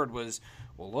we heard was,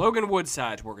 well, Logan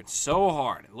Woodside's working so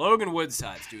hard. And Logan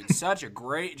Woodside's doing such a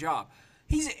great job.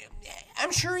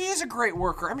 I'm sure he is a great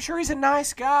worker. I'm sure he's a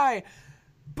nice guy.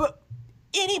 But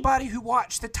anybody who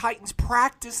watched the Titans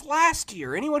practice last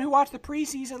year, anyone who watched the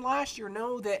preseason last year,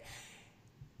 know that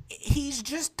he's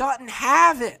just doesn't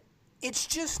have it. It's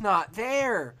just not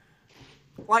there.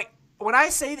 Like, when I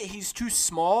say that he's too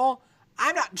small,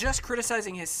 I'm not just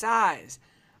criticizing his size.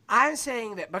 I'm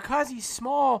saying that because he's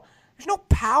small, there's no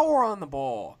power on the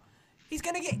ball. He's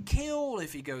going to get killed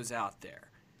if he goes out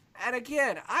there. And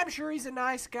again, I'm sure he's a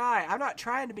nice guy. I'm not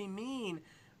trying to be mean.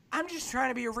 I'm just trying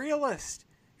to be a realist.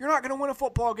 You're not going to win a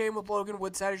football game with Logan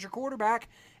Woodside as your quarterback,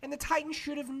 and the Titans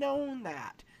should have known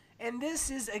that. And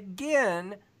this is,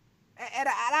 again, and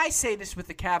I say this with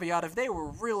the caveat of they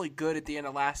were really good at the end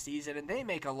of last season, and they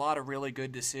make a lot of really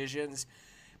good decisions,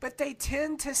 but they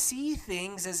tend to see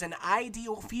things as an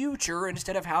ideal future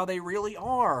instead of how they really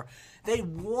are. They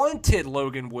wanted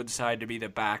Logan Woodside to be the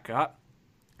backup.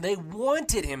 They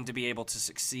wanted him to be able to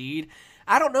succeed.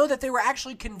 I don't know that they were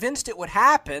actually convinced it would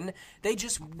happen. They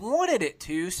just wanted it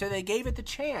to, so they gave it the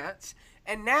chance.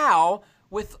 And now,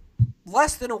 with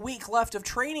less than a week left of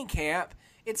training camp,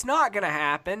 it's not going to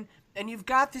happen. And you've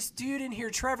got this dude in here,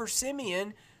 Trevor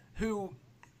Siemian, who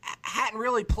hadn't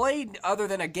really played other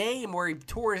than a game where he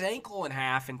tore his ankle in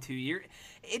half in 2 years.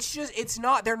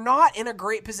 They're not in a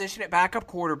great position at backup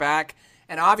quarterback.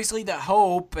 And obviously the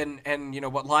hope and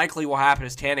what likely will happen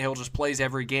is Tannehill just plays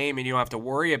every game and you don't have to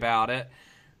worry about it.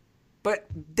 But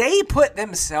they put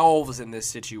themselves in this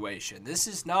situation. This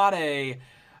is not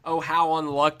how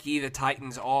unlucky the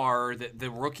Titans are that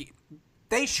the rookie.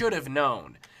 They should have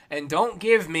known. And don't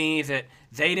give me that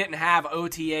they didn't have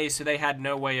OTA, so they had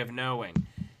no way of knowing.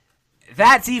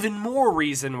 That's even more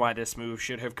reason why this move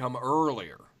should have come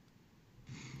earlier.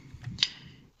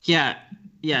 Yeah,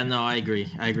 no, I agree.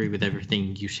 I agree with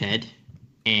everything you said.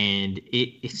 And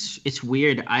it's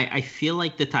weird. I feel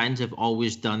like the Titans have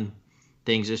always done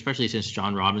things, especially since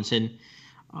John Robinson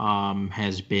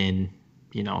has been,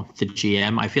 the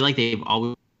GM. I feel like they've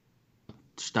always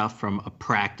stuff from a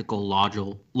practical,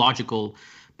 logical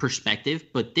perspective.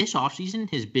 But this offseason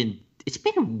it's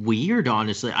been weird,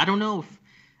 honestly. I don't know if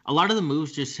a lot of the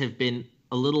moves just have been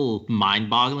a little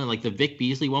mind-boggling. Like the Vic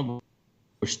Beasley one,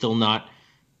 we're still not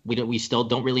 – we still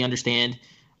don't really understand.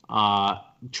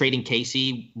 Trading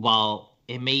Casey, while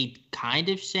it made kind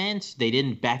of sense, they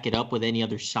didn't back it up with any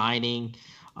other signing.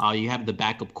 You have the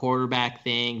backup quarterback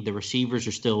thing. The receivers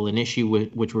are still an issue,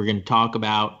 which we're going to talk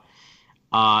about.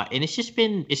 And it's just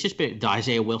been the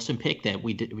Isaiah Wilson pick that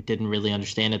we didn't really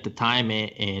understand at the time,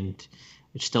 and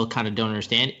we still kind of don't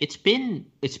understand. It's been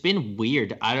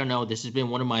weird. I don't know. This has been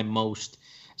one of my most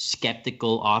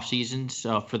skeptical off seasons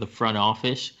for the front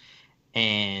office,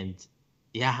 and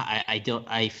yeah,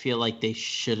 I feel like they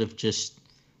should have just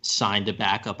signed a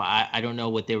backup. I don't know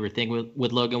what they were thinking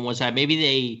with Logan Woodside.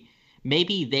 Maybe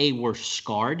they were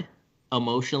scarred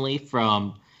emotionally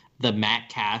from the Matt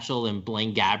Castle and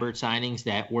Blaine Gabbert signings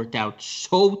that worked out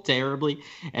so terribly,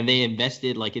 and they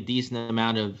invested like a decent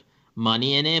amount of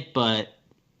money in it. But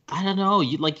I don't know.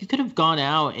 You could have gone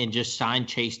out and just signed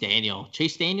Chase Daniel.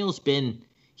 Chase Daniel's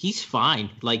he's fine.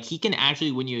 Like, he can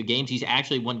actually win you games. He's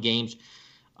actually won games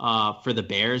for the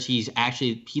Bears. He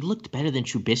looked better than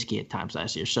Trubisky at times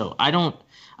last year. So I don't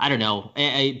know.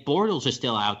 Bortles is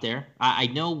still out there. I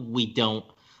know we don't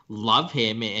love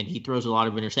him and he throws a lot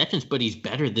of interceptions, but he's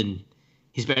better than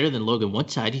Logan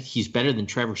Woodside. He's better than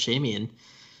Trevor Siemian.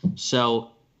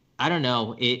 So I don't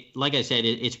know. Like I said,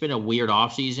 it's been a weird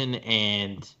offseason,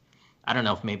 and I don't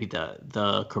know if maybe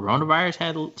the coronavirus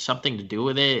had something to do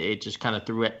with it. It just kind of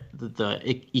threw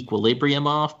the equilibrium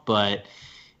off, but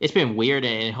it's been weird,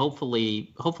 and hopefully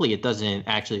it doesn't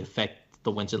actually affect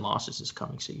the wins and losses this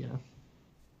coming season.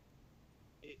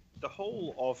 The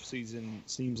whole offseason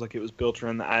seems like it was built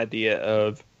around the idea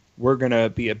of we're going to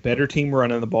be a better team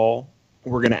running the ball.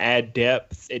 We're going to add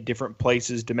depth at different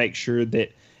places to make sure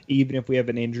that even if we have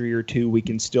an injury or two, we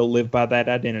can still live by that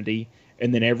identity.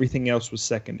 And then everything else was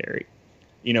secondary.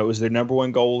 It was their number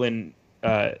one goal in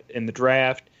the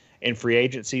draft and free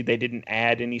agency. They didn't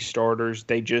add any starters.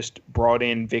 They just brought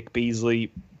in Vic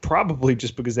Beasley, probably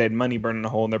just because they had money burning a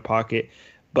hole in their pocket.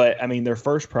 But, I mean, their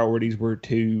first priorities were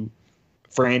to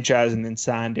franchise and then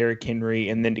sign Derrick Henry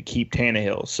and then to keep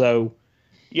Tannehill. So,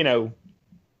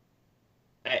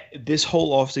 this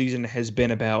whole offseason has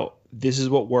been about this is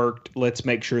what worked. Let's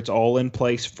make sure it's all in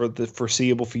place for the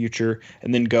foreseeable future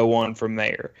and then go on from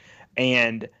there.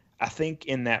 And I think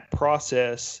in that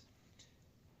process,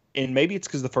 and maybe it's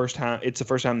because it's the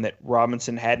first time that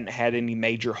Robinson hadn't had any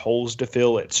major holes to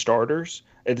fill at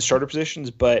the starter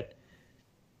positions, but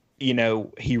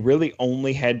he really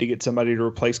only had to get somebody to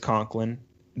replace Conklin.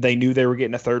 They knew they were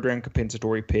getting a third-round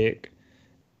compensatory pick,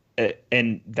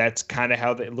 and that's kind of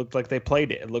how it looked like they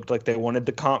played it. It looked like they wanted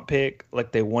the comp pick,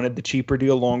 like they wanted the cheaper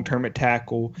deal long-term at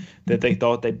tackle, that they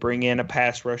thought they'd bring in a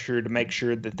pass rusher to make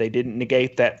sure that they didn't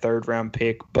negate that third-round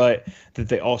pick, but that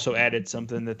they also added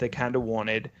something that they kind of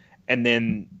wanted, and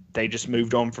then they just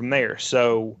moved on from there.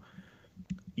 So,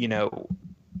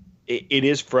 it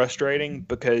is frustrating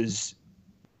because –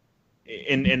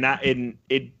 and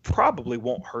it probably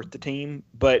won't hurt the team,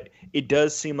 but it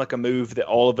does seem like a move that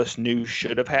all of us knew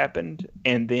should have happened,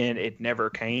 and then it never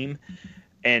came.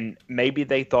 And maybe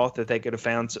they thought that they could have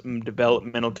found some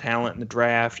developmental talent in the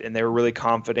draft, and they were really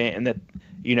confident, and that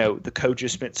the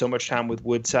coaches spent so much time with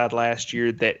Woodside last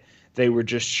year that they were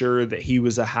just sure that he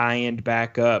was a high-end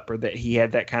backup or that he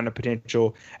had that kind of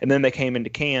potential. And then they came into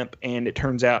camp, and it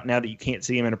turns out now that you can't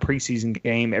see him in a preseason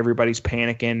game, everybody's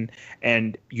panicking,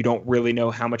 and you don't really know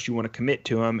how much you want to commit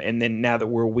to him. And then now that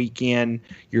we're a week in,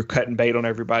 you're cutting bait on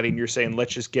everybody, and you're saying,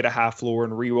 let's just get a high floor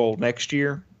and re-roll next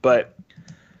year. But,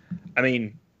 I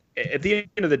mean, at the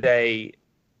end of the day,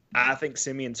 I think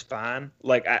Simeon's fine.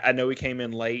 Like, I know he came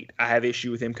in late. I have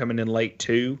issue with him coming in late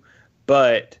too.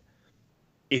 But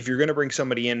if you're going to bring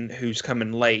somebody in who's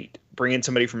coming late, bring in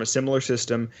somebody from a similar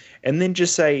system, and then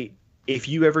just say, if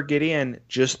you ever get in,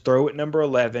 just throw it number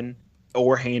 11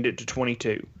 or hand it to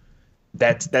 22.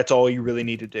 That's all you really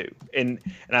need to do. And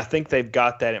I think they've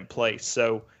got that in place.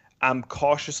 So I'm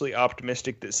cautiously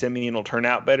optimistic that Simeon will turn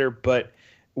out better, but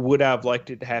would I have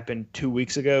liked it to happen 2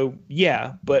 weeks ago?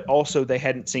 Yeah, but also they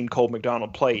hadn't seen Cole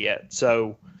McDonald play yet.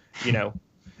 So,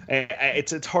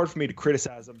 it's hard for me to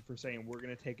criticize them for saying we're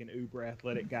going to take an uber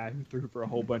athletic guy who threw for a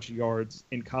whole bunch of yards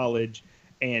in college,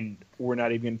 and we're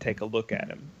not even going to take a look at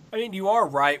him. I mean, you are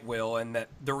right, Will, and that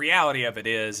the reality of it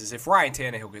is if Ryan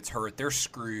Tannehill gets hurt, they're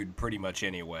screwed pretty much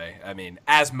anyway. I mean,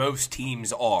 as most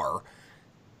teams are.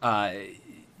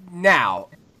 Now,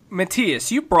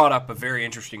 Matthias, you brought up a very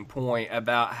interesting point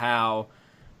about how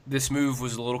this move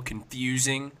was a little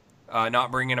confusing, not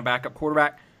bringing a backup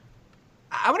quarterback.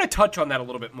 I want to touch on that a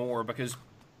little bit more because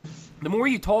the more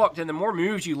you talked and the more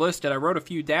moves you listed, I wrote a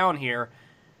few down here.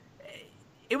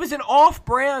 It was an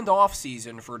off-brand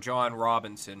offseason for John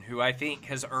Robinson, who I think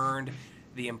has earned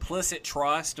the implicit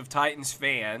trust of Titans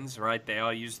fans, right? They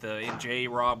all use the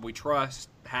 #JRobWeTrust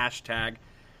hashtag.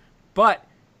 But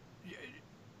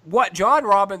what John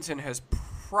Robinson has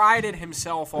prided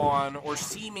himself on or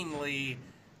seemingly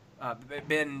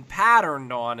been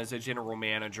patterned on as a general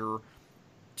manager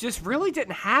just really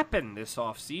didn't happen this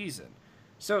offseason.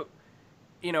 So,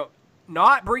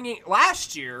 not bringing –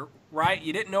 last year, right,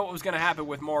 you didn't know what was going to happen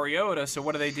with Mariota, so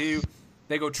what do?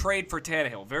 They go trade for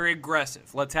Tannehill. Very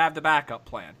aggressive. Let's have the backup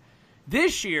plan.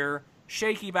 This year,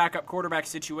 shaky backup quarterback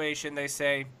situation, they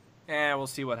say, we'll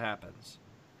see what happens.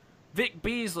 Vic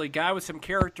Beasley, guy with some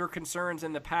character concerns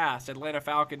in the past. Atlanta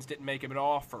Falcons didn't make him an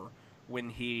offer when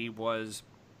he was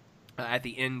at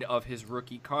the end of his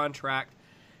rookie contract.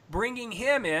 Bringing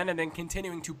him in and then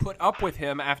continuing to put up with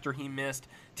him after he missed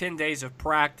 10 days of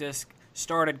practice,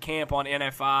 started camp on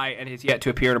NFI, and has yet to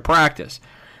appear to practice.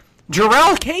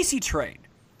 Jurrell Casey trade,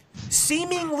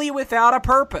 seemingly without a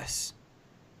purpose.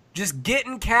 Just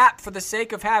getting Cap for the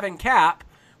sake of having Cap,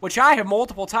 which I have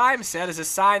multiple times said is a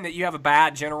sign that you have a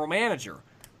bad general manager.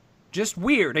 Just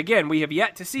weird. Again, we have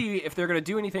yet to see if they're going to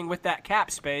do anything with that cap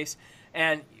space.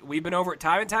 And we've been over it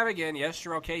time and time again. Yes,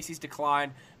 Jurrell Casey's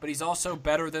declined, but he's also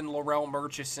better than Laurel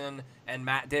Murchison and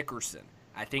Matt Dickerson.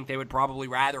 I think they would probably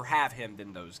rather have him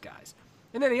than those guys.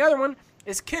 And then the other one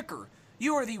is kicker.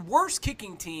 You are the worst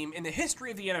kicking team in the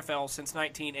history of the NFL since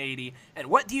 1980. And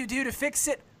what do you do to fix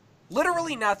it?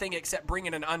 Literally nothing except bring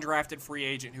in an undrafted free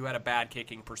agent who had a bad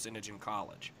kicking percentage in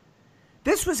college.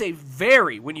 This was a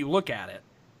very, when you look at it,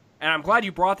 and I'm glad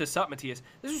you brought this up, Matthias,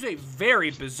 this was a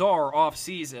very bizarre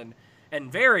offseason and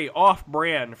very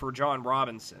off-brand for John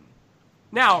Robinson.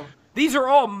 Now, these are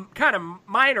all kind of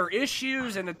minor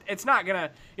issues, and it's not going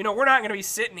to, we're not going to be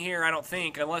sitting here, I don't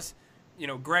think, unless,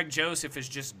 Greg Joseph is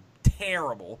just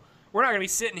terrible. We're not going to be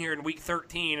sitting here in Week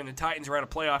 13 and the Titans are out of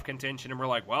playoff contention, and we're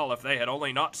like, well, if they had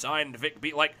only not signed Vic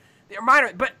B. Like, they're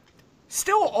minor, but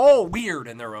still all weird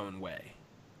in their own way.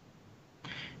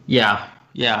 Yeah.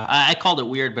 I called it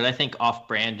weird, but I think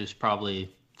off-brand is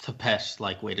probably the best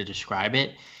way to describe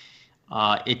it.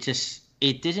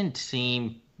 It didn't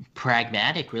seem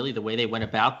pragmatic, really, the way they went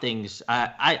about things.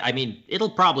 I mean, it'll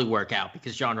probably work out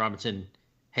because John Robinson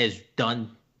has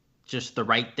done just the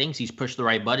right things. He's pushed the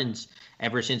right buttons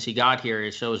ever since he got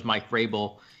here. So is Mike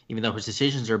Vrabel, even though his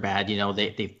decisions are bad.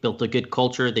 They've built a good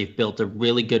culture. They've built a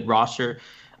really good roster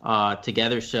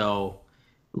together. So,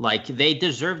 they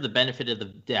deserve the benefit of the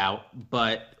doubt.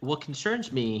 But what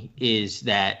concerns me is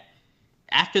that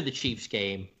after the Chiefs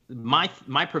game, my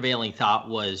prevailing thought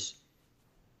was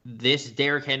this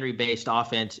Derrick Henry-based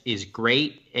offense is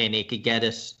great, and it could get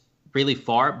us really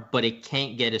far, but it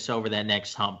can't get us over that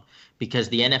next hump because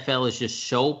the NFL is just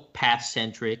so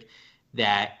pass-centric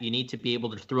that you need to be able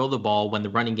to throw the ball when the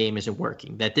running game isn't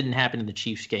working. That didn't happen in the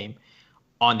Chiefs game.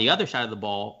 On the other side of the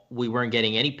ball, we weren't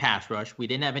getting any pass rush. We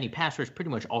didn't have any pass rush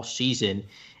pretty much all season,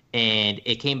 and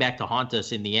it came back to haunt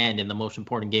us in the end in the most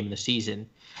important game of the season.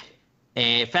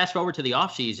 And fast forward to the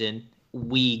offseason,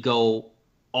 we go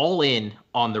all in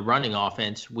on the running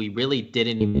offense. We really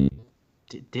didn't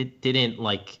address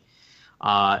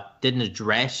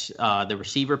the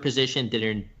receiver position,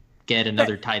 didn't get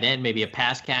another tight end, maybe a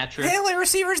pass catcher. The only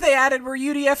receivers they added were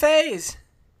UDFAs.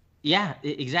 Yeah,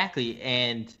 exactly.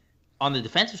 And on the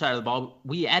defensive side of the ball,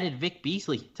 we added Vic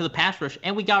Beasley to the pass rush,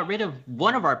 and we got rid of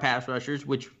one of our pass rushers,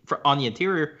 on the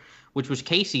interior, which was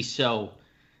Casey. So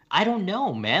I don't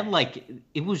know, man.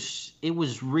 It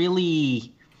was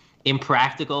really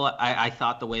impractical. I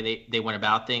thought the way they went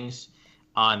about things,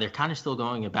 and they're kind of still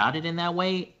going about it in that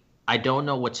way. I don't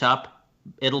know what's up.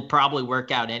 It'll probably work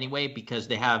out anyway because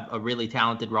they have a really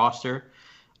talented roster.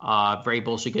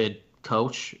 Vrabel's a good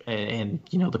coach, and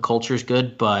the culture's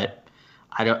good, but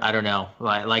I don't know.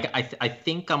 I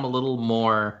think I'm a little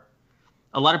more.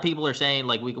 A lot of people are saying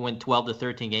we can win 12 to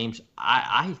 13 games.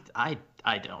 I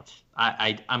don't.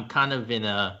 I'm kind of in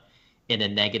a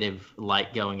negative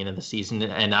light going into the season,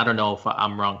 and I don't know if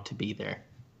I'm wrong to be there.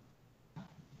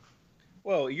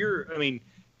 Well,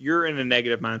 you're in a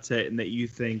negative mindset in that you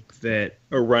think that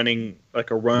a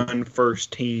run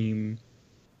first team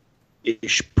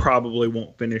probably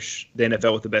won't finish the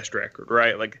NFL with the best record,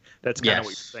 right? That's kind of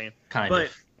what you're saying. Kind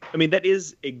of. That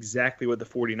is exactly what the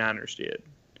 49ers did.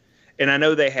 And I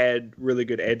know they had really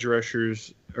good edge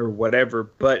rushers or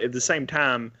whatever, but at the same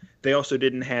time, they also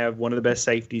didn't have one of the best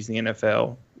safeties in the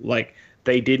NFL.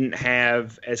 They didn't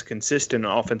have as consistent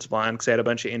an offensive line because they had a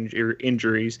bunch of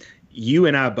injuries. You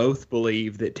and I both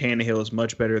believe that Tannehill is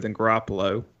much better than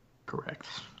Garoppolo. Correct.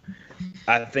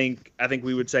 I think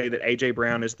we would say that A.J.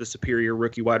 Brown is the superior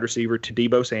rookie wide receiver to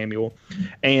Deebo Samuel.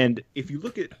 And if you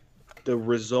look at the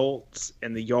results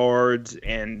and the yards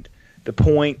and the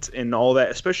points and all that,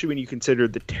 especially when you consider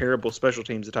the terrible special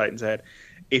teams the Titans had,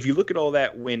 if you look at all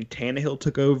that when Tannehill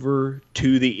took over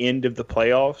to the end of the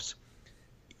playoffs,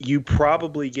 you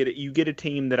probably get a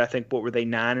team that I think, what were they,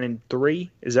 9-3?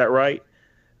 Is that right?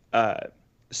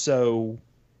 So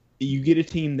you get a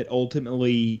team that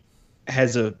ultimately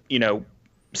has a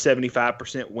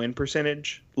 75% win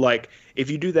percentage. If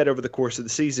you do that over the course of the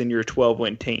season, you're a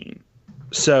 12-win team.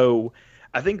 So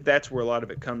I think that's where a lot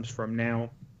of it comes from now.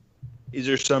 Is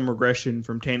there some regression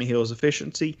from Tannehill's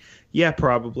efficiency? Yeah,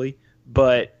 probably.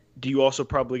 But do you also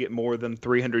probably get more than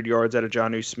 300 yards out of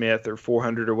Jonnu Smith or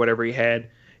 400 or whatever he had?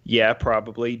 Yeah,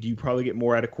 probably. Do you probably get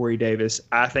more out of Corey Davis?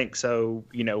 I think so.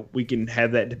 We can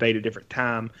have that debate a different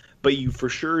time. But you for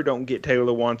sure don't get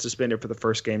Taylor Lewan suspended for the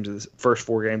first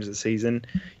 4 games of the season.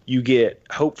 You get,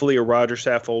 hopefully, a Roger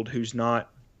Saffold who's not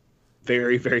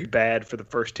very, very bad for the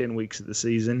first 10 weeks of the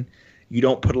season. You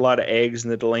don't put a lot of eggs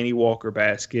in the Delaney Walker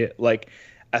basket.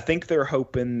 I think they're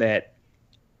hoping that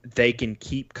they can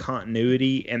keep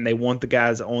continuity, and they want the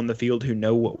guys on the field who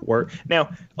know what works.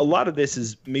 Now, a lot of this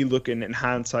is me looking in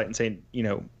hindsight and saying,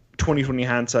 2020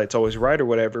 hindsight's always right or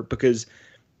whatever, because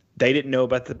they didn't know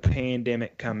about the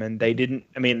pandemic coming. They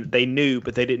knew,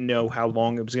 but they didn't know how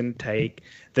long it was going to take.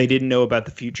 They didn't know about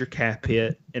the future cap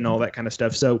hit and all that kind of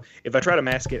stuff. So if I try to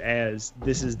mask it as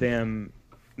this is them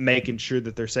making sure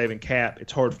that they're saving cap,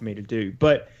 it's hard for me to do.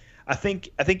 But I think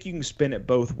you can spin it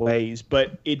both ways,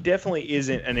 but it definitely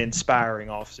isn't an inspiring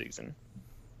offseason.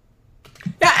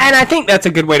 Yeah, and I think that's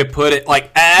a good way to put it.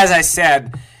 As I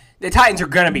said, the Titans are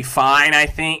going to be fine, I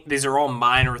think. These are all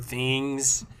minor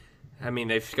things.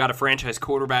 They've got a franchise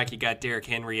quarterback. You got Derrick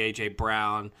Henry, A.J.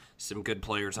 Brown, some good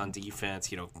players on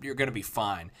defense. You're going to be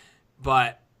fine.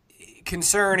 But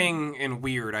concerning and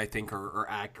weird, I think, are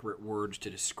accurate words to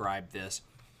describe this.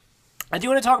 I do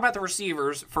want to talk about the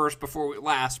receivers first before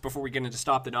we get into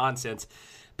Stop the Nonsense,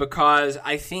 because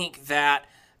I think that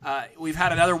we've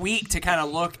had another week to kind of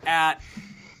look at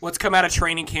what's come out of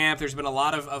training camp. There's been a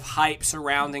lot of hype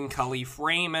surrounding Khalif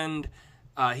Raymond.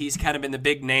 He's kind of been the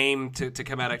big name to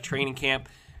come out of training camp.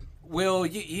 Will,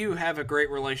 you have a great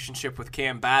relationship with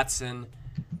Cam Batson.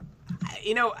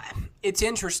 it's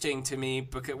interesting to me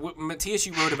because Matthias,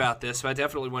 you wrote about this, so I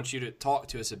definitely want you to talk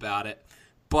to us about it.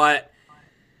 But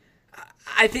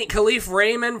I think Khalif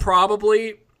Raymond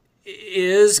probably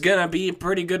is going to be a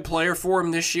pretty good player for him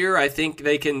this year. I think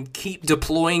they can keep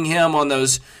deploying him on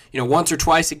those, once or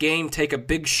twice a game, take a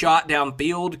big shot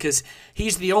downfield because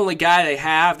he's the only guy they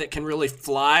have that can really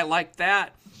fly like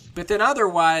that. But then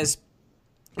otherwise,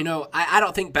 I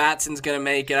don't think Batson's going to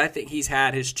make it. I think he's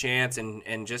had his chance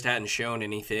and just hadn't shown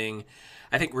anything.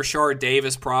 I think Rashard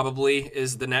Davis probably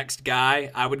is the next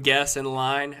guy, I would guess, in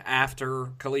line after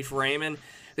Khalif Raymond.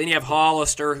 Then you have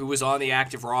Hollister, who was on the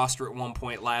active roster at one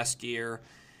point last year.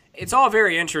 It's all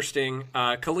very interesting.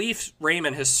 Khalif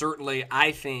Raymond has certainly,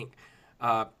 I think,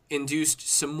 induced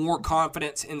some more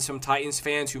confidence in some Titans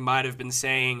fans who might have been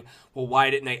saying, well, why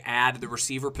didn't they add the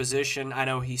receiver position? I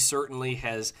know he certainly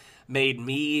has made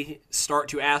me start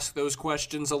to ask those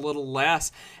questions a little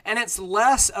less. And it's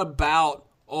less about,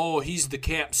 he's the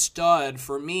camp stud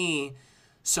for me,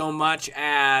 so much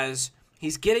as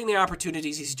he's getting the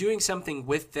opportunities, he's doing something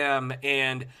with them,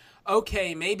 and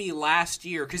okay, maybe last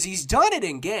year, because he's done it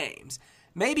in games,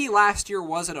 maybe last year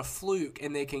wasn't a fluke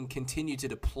and they can continue to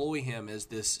deploy him as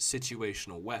this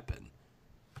situational weapon.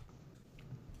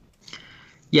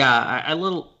 Yeah,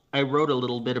 I wrote a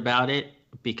little bit about it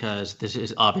because this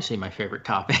is obviously my favorite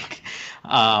topic.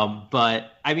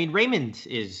 But I mean, Raymond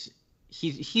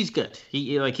he's good.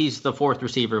 He's the fourth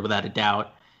receiver without a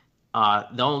doubt.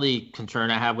 The only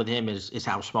concern I have with him is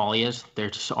how small he is. There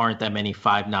just aren't that many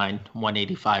 5'9",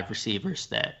 185 receivers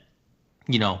that,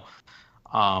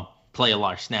 play a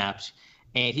lot of snaps.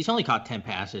 And he's only caught 10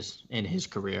 passes in his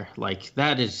career.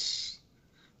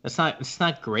 It's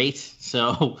not great.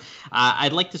 So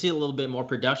I'd like to see a little bit more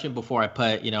production before I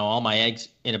put, all my eggs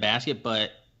in a basket.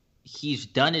 But he's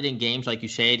done it in games, like you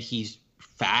said. He's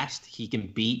fast. He can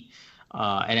beat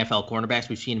NFL cornerbacks.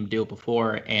 We've seen him do it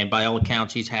before, and by all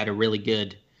accounts, he's had a really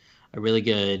good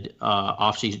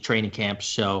offseason training camp.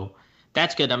 So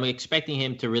that's good. I'm expecting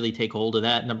him to really take hold of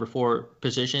that number 4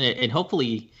 position, and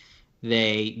hopefully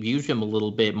they use him a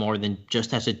little bit more than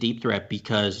just as a deep threat,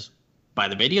 because by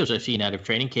the videos I've seen out of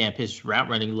training camp, his route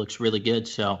running looks really good.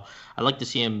 So I'd like to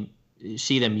see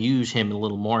them use him a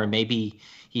little more, and maybe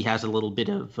he has a little bit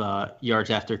of yards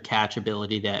after catch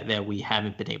ability that we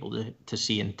haven't been able to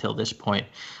see until this point.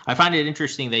 I find it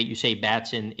interesting that you say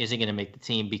Batson isn't going to make the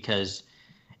team because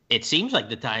it seems like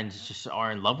the Titans just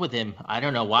are in love with him. I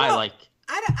don't know why.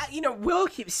 Well, Will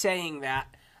keeps saying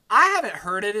that. I haven't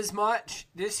heard it as much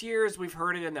this year as we've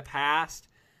heard it in the past.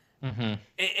 Mm-hmm.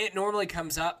 It normally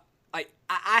comes up.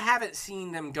 I haven't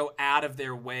seen them go out of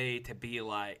their way to be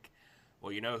like,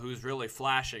 well, who's really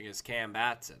flashing is Cam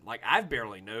Batson. I've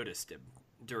barely noticed him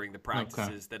during the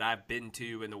practices that I've been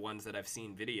to and the ones that I've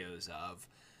seen videos of.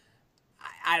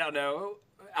 I don't know.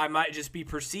 I might just be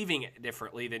perceiving it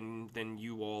differently than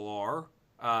you all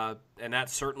are, and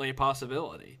that's certainly a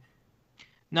possibility.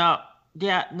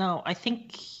 I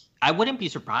think I wouldn't be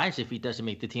surprised if he doesn't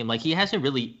make the team. He hasn't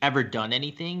really ever done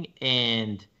anything,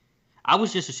 and I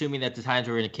was just assuming that the Titans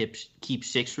were going to keep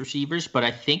 6 receivers, but I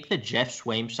think the Jeff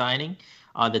Swaim signing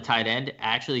on the tight end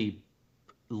actually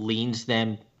leans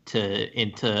them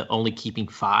into only keeping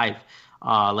 5,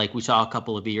 like we saw a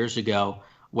couple of years ago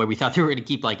where we thought they were going to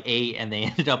keep 8 and they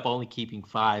ended up only keeping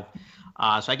 5.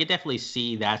 So I could definitely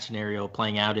see that scenario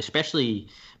playing out, especially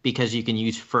because you can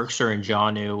use Ferkser and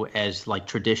Jonnu as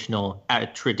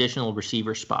traditional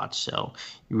receiver spots. So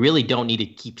you really don't need to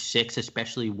keep 6,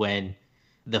 especially when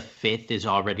the 5th is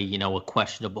already, a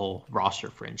questionable roster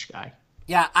fringe guy.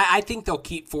 Yeah, I think they'll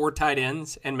keep 4 tight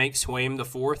ends and make Swaim the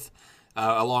 4th,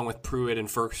 along with Pruitt and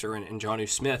Ferkser and Jonnu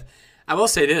Smith. I will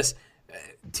say this,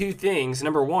 2 things.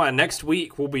 Number 1, next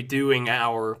week we'll be doing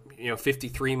our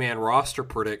 53-man roster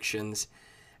predictions.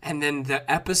 And then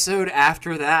the episode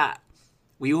after that,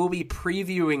 we will be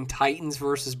previewing Titans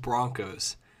versus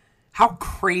Broncos. How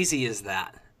crazy is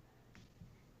that?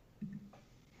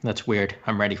 That's weird.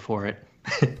 I'm ready for it.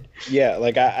 Yeah,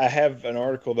 I have an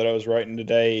article that I was writing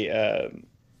today,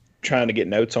 trying to get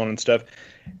notes on and stuff.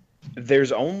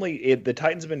 There's only the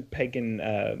Titans have been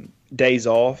taking days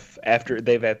off after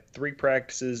they've had 3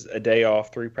 practices, a day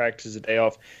off, 3 practices, a day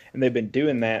off, and they've been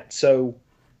doing that. So,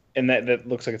 and that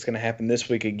looks like it's going to happen this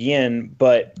week again.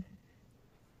 But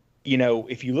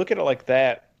if you look at it like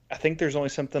that, I think there's only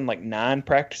something like 9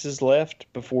 practices left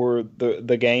before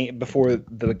the week before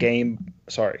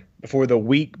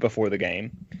the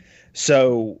game.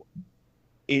 So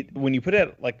when you put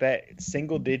it like that, it's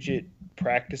single-digit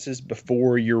practices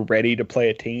before you're ready to play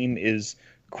a team is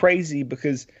crazy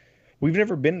because we've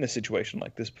never been in a situation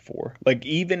like this before.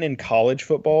 Even in college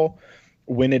football,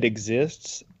 when it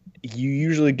exists, you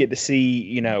usually get to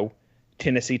see,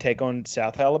 Tennessee take on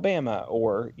South Alabama,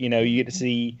 or, you get to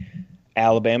see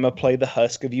Alabama play the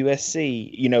Husk of USC.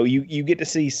 You get to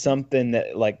see something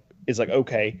that is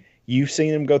okay, you've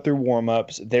seen them go through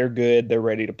warm-ups, they're good, they're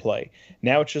ready to play.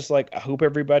 Now it's just I hope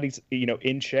everybody's,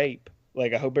 in shape.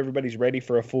 I hope everybody's ready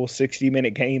for a full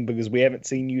 60-minute game, because we haven't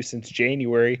seen you since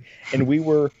January, and we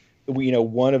were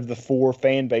one of the 4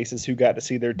 fan bases who got to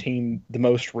see their team the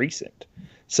most recent.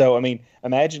 So,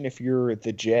 imagine if you're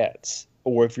the Jets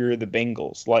or if you're the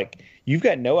Bengals. You've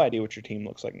got no idea what your team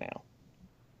looks like now.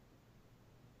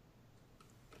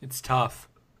 It's tough.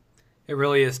 It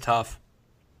really is tough.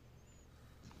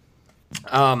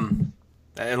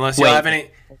 Unless you have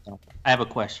any... I have a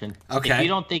question. Okay. If you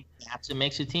don't think Jackson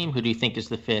makes a team, who do you think is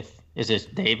the 5th? Is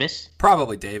it Davis?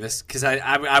 Probably Davis, because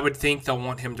I would think they'll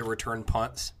want him to return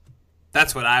punts.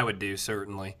 That's what I would do,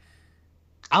 certainly.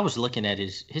 I was looking at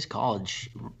his college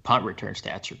punt return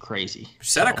stats are crazy.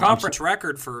 Set a conference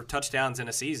record for touchdowns in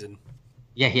a season.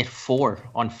 Yeah, he had 4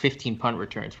 on 15 punt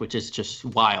returns, which is just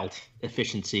wild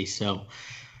efficiency. So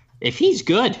if he's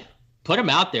good, put him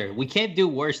out there. We can't do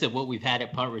worse than what we've had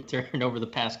at punt return over the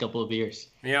past couple of years.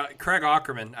 Yeah, Craig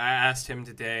Aukerman, I asked him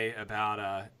today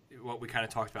about what we kind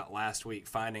of talked about last week,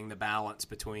 finding the balance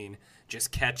between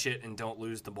just catch it and don't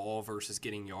lose the ball versus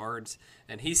getting yards.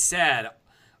 And he said,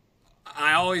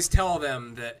 I always tell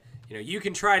them that, you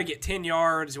can try to get 10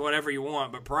 yards, whatever you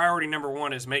want, but priority number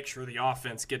 1 is make sure the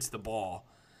offense gets the ball.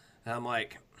 And I'm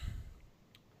like,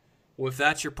 well, if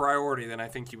that's your priority, then I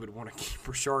think you would want to keep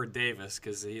Rashard Davis,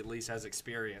 because he at least has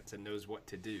experience and knows what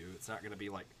to do. It's not going to be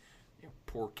like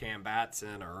poor Cam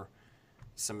Batson or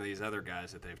some of these other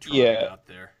guys that they've tried out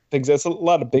there. Because that's a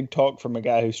lot of big talk from a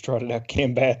guy who's trotted out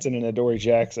Cam Batson and Adoree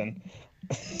Jackson.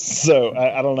 So,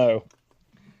 I don't know.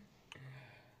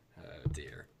 Oh,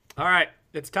 dear. All right.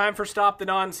 It's time for Stop the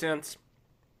Nonsense,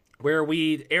 where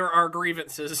we air our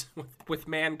grievances with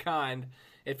mankind.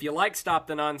 If you like Stop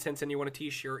the Nonsense and you want a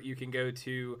t-shirt, you can go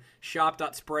to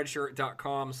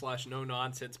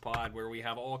shop.spreadshirt.com/no-nonsense-pod, where we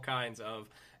have all kinds of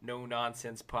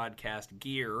no-nonsense podcast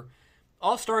gear.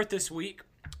 I'll start this week,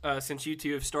 since you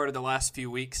two have started the last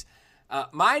few weeks.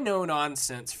 My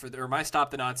no-nonsense my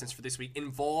Stop the Nonsense for this week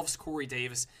involves Corey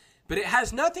Davis, but it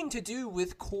has nothing to do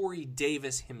with Corey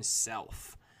Davis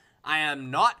himself. I am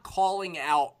not calling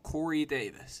out Corey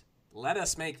Davis. Let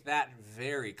us make that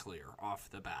very clear off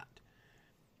the bat.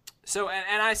 So,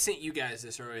 and I sent you guys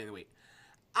this earlier in the week.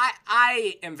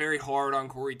 I am very hard on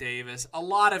Corey Davis. A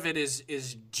lot of it is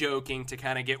joking to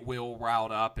kind of get Will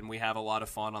riled up, and we have a lot of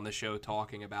fun on the show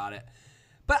talking about it.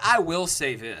 But I will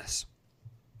say this.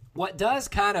 What does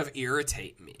kind of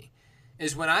irritate me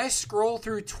is when I scroll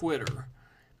through Twitter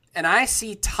and I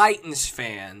see Titans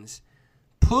fans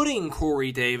putting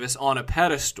Corey Davis on a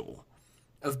pedestal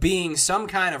of being some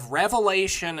kind of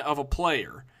revelation of a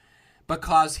player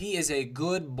because he is a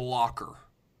good blocker.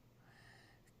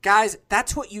 Guys,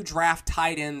 that's what you draft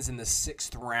tight ends in the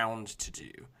 6th round to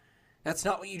do. That's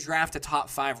not what you draft a top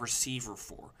 5 receiver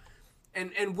for.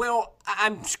 And Will,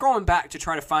 I'm scrolling back to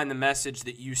try to find the message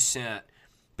that you sent,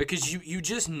 because you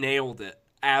just nailed it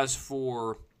as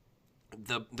for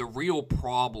the real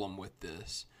problem with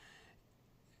this.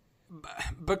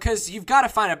 Because you've got to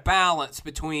find a balance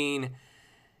between,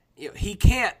 he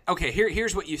can't. Okay,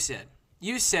 here's what you said.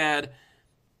 You said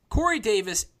Corey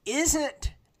Davis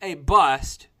isn't a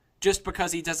bust just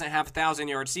because he doesn't have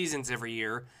 1,000-yard seasons every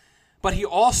year, but he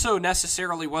also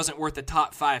necessarily wasn't worth a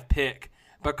top 5 pick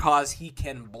because he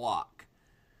can block.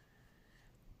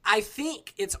 I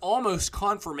think it's almost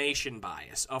confirmation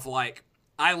bias of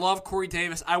I love Corey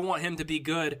Davis. I want him to be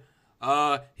good.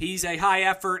 He's a high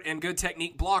effort and good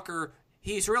technique blocker.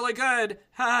 He's really good.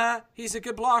 He's a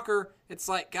good blocker. It's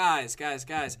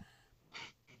guys.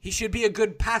 He should be a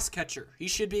good pass catcher. He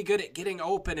should be good at getting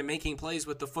open and making plays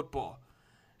with the football.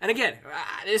 And again,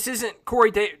 this isn't Corey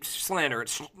Davis slander.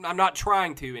 I'm not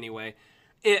trying to anyway.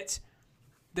 It's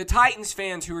the Titans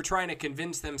fans who are trying to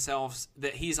convince themselves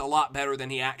that he's a lot better than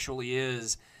he actually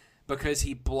is because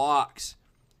he blocks.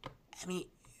 I mean,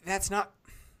 that's not...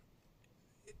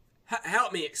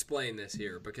 Help me explain this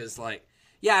here, because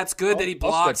it's good that he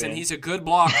blocks and he's a good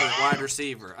blocker at wide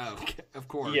receiver. Oh, of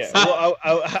course. Yeah. Well,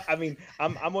 I mean,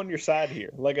 I'm on your side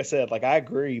here. Like I said, I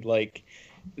agree.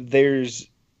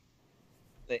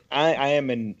 I am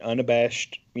an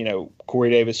unabashed, Corey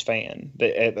Davis fan.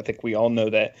 I think we all know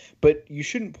that. But you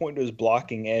shouldn't point to his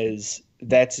blocking as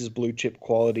that's his blue chip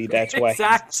quality. That's why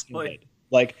exactly.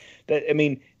 He's that. I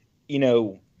mean,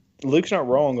 Luke's not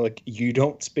wrong. You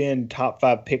don't spend top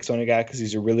 5 picks on a guy because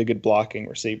he's a really good blocking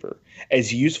receiver.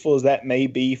 As useful as that may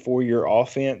be for your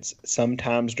offense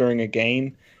sometimes during a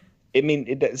game,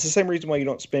 It's the same reason why you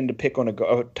don't spend a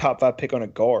top 5 pick on a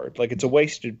guard. Like, it's a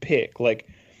wasted pick. Like,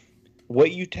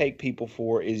 what you take people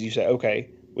for is you say, okay,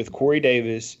 with Corey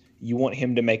Davis, you want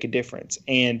him to make a difference.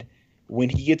 And when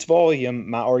he gets volume,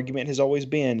 my argument has always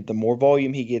been the more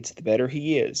volume he gets, the better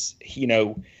he is.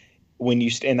 Our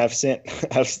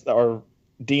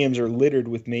DMs are littered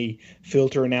with me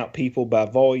filtering out people by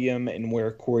volume and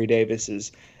where Corey Davis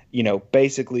is,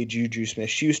 basically Juju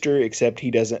Smith-Schuster, except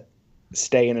he doesn't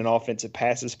stay in an offense that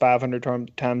passes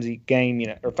 500 times a game,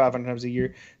 or 500 times a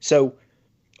year. So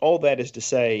all that is to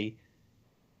say,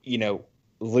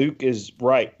 Luke is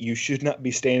right. You should not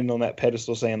be standing on that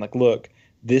pedestal saying, like, look,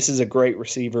 this is a great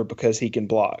receiver because he can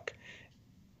block.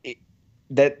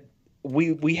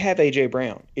 We have A.J.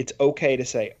 Brown. It's okay to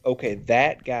say, okay,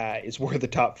 that guy is worth the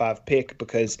top 5 pick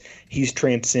because he's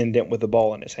transcendent with the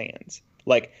ball in his hands.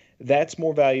 Like, that's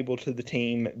more valuable to the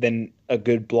team than a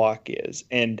good block is.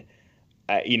 And,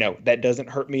 that doesn't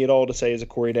hurt me at all to say as a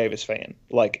Corey Davis fan.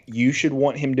 Like, you should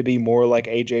want him to be more like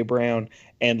A.J. Brown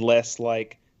and less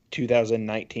like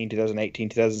 2019, 2018,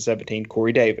 2017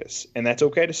 Corey Davis. And that's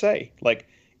okay to say. Like,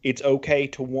 it's okay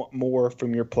to want more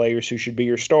from your players who should be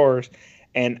your stars.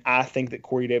 And I think that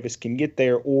Corey Davis can get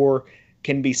there or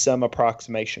can be some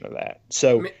approximation of that.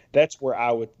 So that's what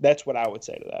I would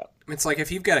say to that. It's like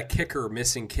if you've got a kicker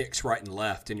missing kicks right and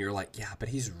left and you're like, yeah, but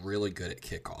he's really good at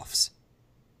kickoffs,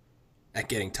 at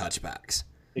getting touchbacks.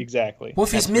 Exactly. Well,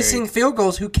 if he's missing field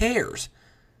goals, who cares?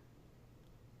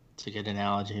 It's a good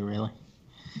analogy, really.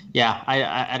 Yeah,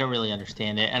 I don't really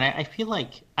understand it. And I feel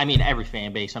like, every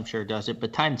fan base, I'm sure, does it,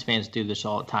 but Titans fans do this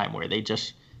all the time where they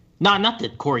just – not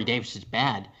that Corey Davis is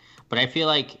bad, but I feel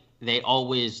like they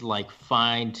always,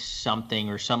 find something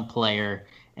or some player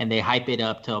and they hype it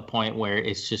up to a point where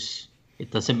it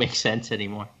doesn't make sense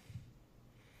anymore.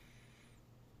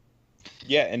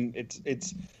 Yeah, and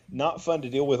it's not fun to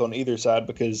deal with on either side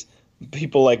because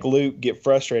people like Luke get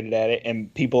frustrated at it,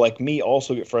 and people like me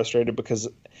also get frustrated because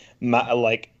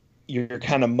you're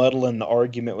kind of muddling the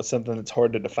argument with something that's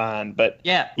hard to define. But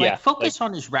focus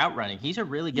on his route running. He's a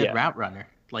really good route runner.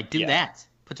 Do that.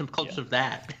 Put some clips of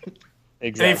that.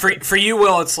 Exactly. For you,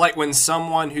 Will, it's like when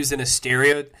someone who's in a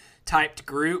stereotyped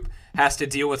group has to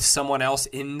deal with someone else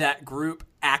in that group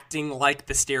acting like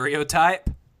the stereotype.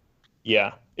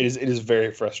 Yeah, it is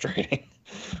very frustrating.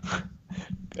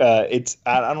 I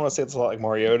don't want to say it's a lot like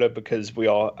Mariota because we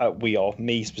all,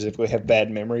 me specifically, have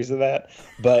bad memories of that.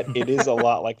 But it is a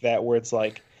lot like that where it's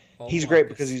like, he's great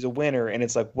because he's a winner. And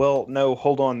it's like, well, no,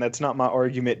 hold on. That's not my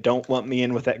argument. Don't lump me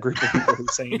in with that group of people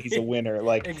who's saying he's a winner.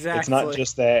 Like, exactly. It's not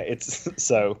just that. It's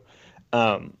so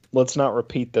let's not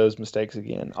repeat those mistakes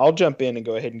again. I'll jump in and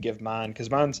go ahead and give mine because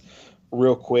mine's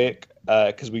real quick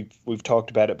because we've talked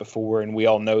about it before and we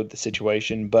all know the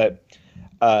situation. But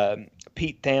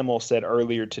Pete Thamel said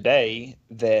earlier today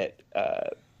that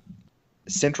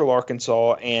Central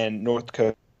Arkansas and North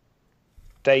Dakota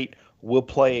State will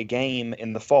play a game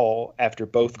in the fall after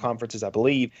both conferences, I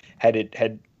believe,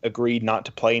 had agreed not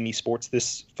to play any sports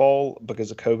this fall because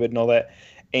of COVID and all that.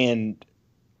 And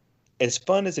as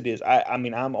fun as it is,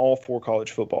 I'm all for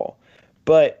college football.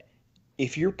 But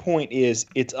if your point is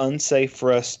it's unsafe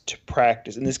for us to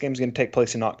practice, and this game's going to take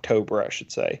place in October, I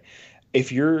should say.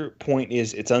 If your point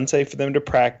is it's unsafe for them to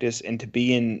practice and to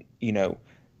be in,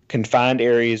 confined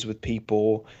areas with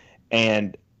people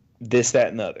and this, that,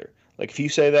 and the other. Like, if you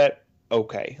say that,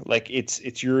 okay, like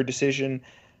it's your decision.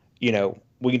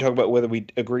 We can talk about whether we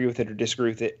agree with it or disagree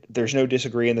with it. There's no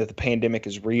disagreeing that the pandemic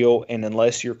is real, and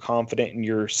unless you're confident in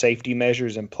your safety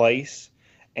measures in place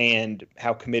and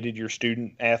how committed your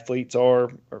student athletes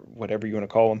are, or whatever you want to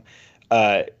call them,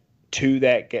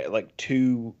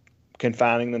 to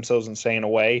confining themselves and staying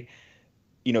away,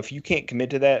 if you can't commit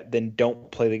to that, then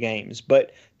don't play the games.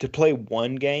 But to play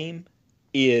one game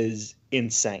is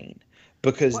insane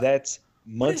because that's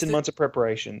months and months of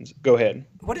preparations. Go ahead.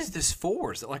 What is this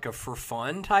for? Is it like a for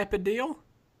fun type of deal?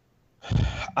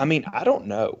 I don't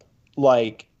know.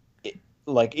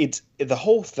 It's the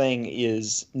whole thing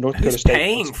is North Dakota State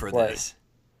paying for this.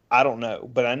 I don't know,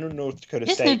 but I know North Dakota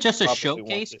State. Isn't it just a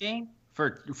showcase game for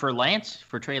Trey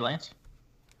Lance?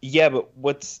 Yeah, but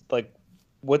what's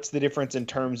the difference in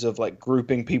terms of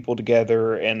grouping people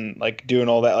together and doing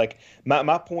all that?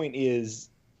 My point is,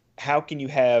 how can you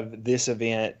have this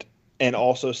event and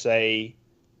also say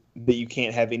that you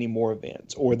can't have any more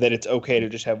events or that it's okay to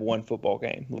just have one football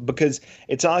game? Because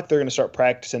it's not like they're going to start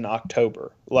practicing in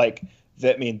October.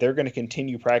 They're going to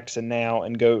continue practicing now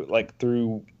and go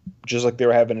through just like they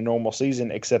were having a normal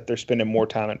season, except they're spending more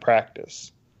time in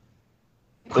practice.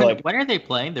 When are they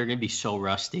playing? They're going to be so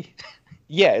rusty.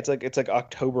 Yeah, it's like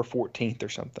October 14th or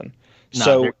something.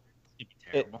 No,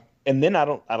 And then I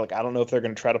don't know if they're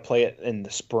going to try to play it in the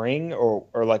spring or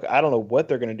like I don't know what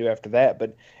they're going to do after that.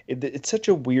 But it's such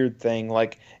a weird thing.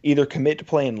 Like either commit to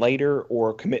playing later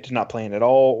or commit to not playing at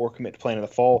all or commit to playing in the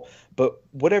fall. But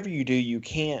whatever you do, you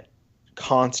can't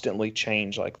constantly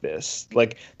change like this.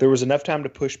 Like there was enough time to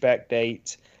push back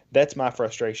dates. That's my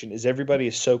frustration. Is everybody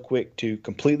is so quick to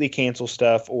completely cancel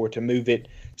stuff or to move it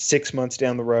 6 months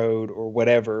down the road or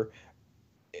whatever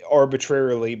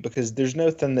arbitrarily, because there's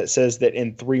nothing that says that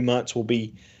in 3 months we'll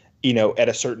be, at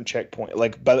a certain checkpoint.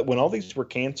 Like when all these were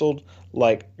canceled,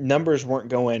 like numbers weren't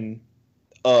going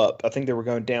up. I think they were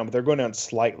going down, but they're going down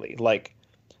slightly. Like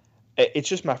it's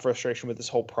just my frustration with this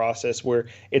whole process where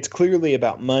it's clearly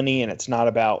about money and it's not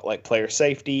about like player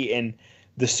safety. And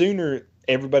the sooner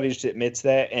everybody just admits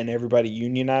that and everybody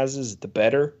unionizes, the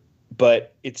better.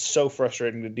 But it's so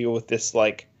frustrating to deal with this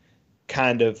like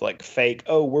kind of like fake,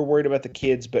 oh, we're worried about the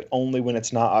kids, but only when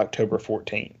it's not October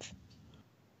 14th.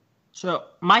 So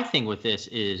my thing with this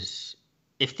is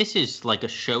if this is like a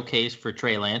showcase for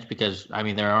Trey Lance, because I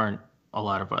mean, there aren't a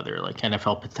lot of other like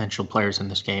NFL potential players in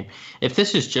this game. If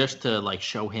this is just to like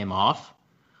show him off,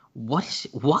 what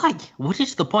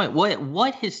is the point?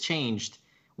 What has changed?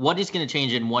 What is going to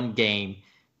change in one game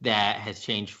that has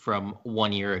changed from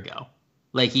 1 year ago?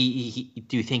 Like he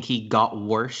do you think he got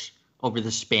worse over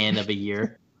the span of a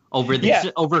year over this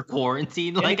over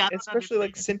quarantine? Like especially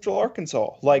like Central Arkansas.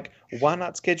 Like why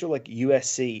not schedule like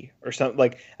USC or something?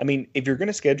 Like I mean, if you're going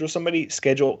to schedule somebody,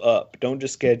 schedule up. Don't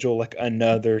just schedule like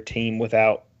another team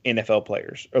without NFL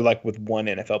players or like with one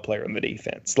NFL player on the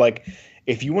defense. Like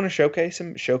if you want to showcase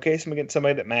them against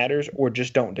somebody that matters, or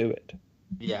just don't do it.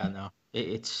 Yeah, no.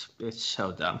 It's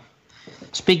so dumb.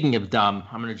 Speaking of dumb,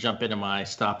 I'm going to jump into my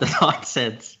Stop the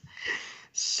Nonsense.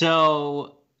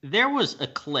 So there was a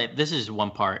clip. This is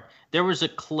one part. There was a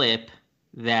clip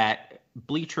that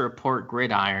Bleacher Report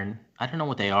Gridiron, I don't know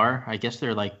what they are. I guess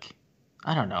they're like,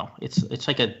 I don't know. It's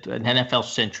like an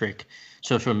NFL-centric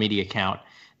social media account.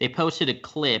 They posted a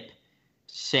clip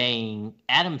saying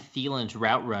Adam Thielen's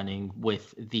route running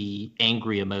with the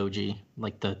angry emoji,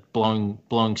 like the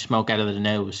blowing smoke out of the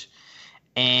nose.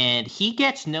 And he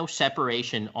gets no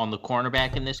separation on the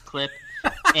cornerback in this clip.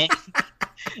 And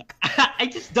I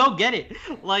just don't get it.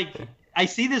 Like, I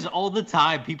see this all the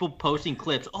time. People posting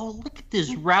clips. Oh, look at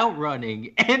this route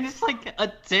running. And it's like a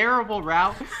terrible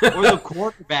route. Or the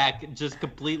quarterback just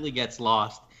completely gets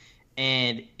lost.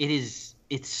 And it's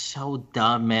so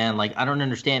dumb, man. Like, I don't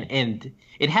understand. And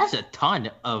it has a ton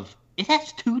of, it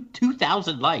has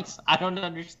 2,000 likes. I don't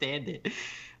understand it.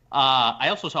 I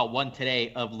also saw one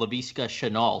today of Laviska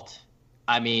Shenault.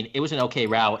 I mean, it was an okay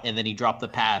route, and then he dropped the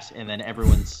pass, and then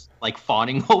everyone's like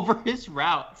fawning over his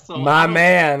route. So my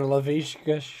man,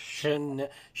 Laviska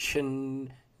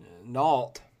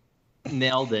Shenault.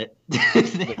 Nailed it.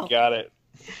 Got it.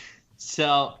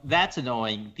 So that's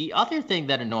annoying. The other thing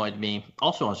that annoyed me,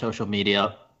 also on social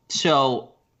media,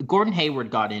 so Gordon Hayward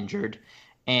got injured.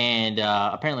 And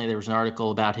apparently there was an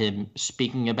article about him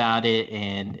speaking about it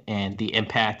and the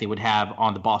impact it would have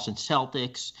on the Boston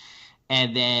Celtics.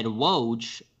 And then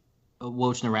Woj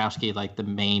Narowski, like the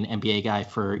main NBA guy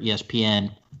for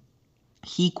ESPN,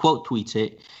 he quote tweets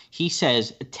it. He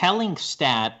says, telling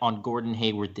stat on Gordon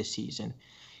Hayward this season.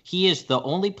 He is the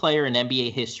only player in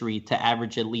NBA history to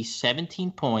average at least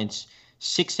 17 points,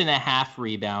 6.5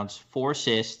 rebounds, 4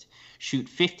 assists, shoot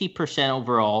 50%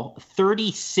 overall,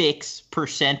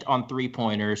 36% on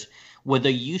three-pointers, with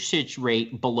a usage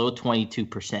rate below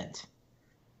 22%.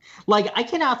 Like, I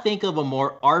cannot think of a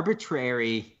more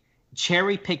arbitrary,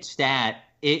 cherry-picked stat.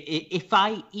 If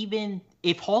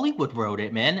Hollywood wrote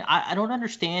it, man, I don't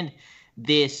understand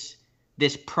this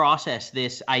process,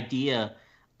 this idea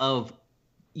of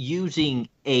using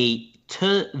a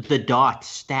to-the-dot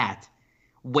stat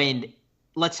when –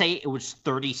 let's say it was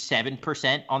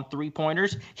 37% on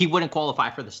three-pointers, he wouldn't qualify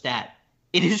for the stat.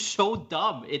 It is so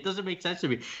dumb. It doesn't make sense to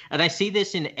me. And I see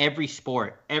this in every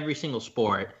sport, every single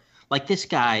sport. Like this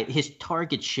guy, his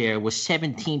target share was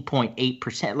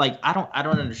 17.8%. Like I don't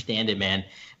understand it, man.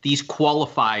 These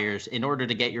qualifiers in order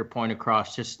to get your point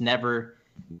across just never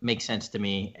make sense to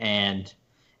me. And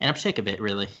I'm sick of it,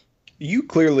 really. You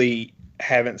clearly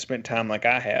haven't spent time like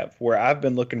I have, where I've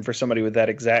been looking for somebody with that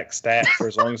exact stat for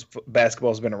as long as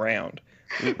basketball's been around.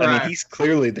 I mean, he's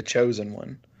clearly the chosen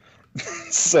one.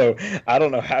 So I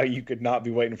don't know how you could not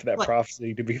be waiting for that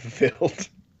prophecy to be fulfilled.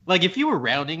 Like if you were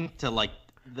rounding to like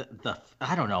the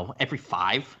I don't know, every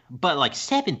 5, but like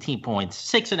 17 points,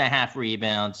 6.5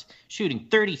 rebounds, shooting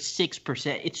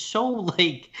 36%. It's so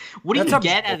like, what do you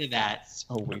get out of that?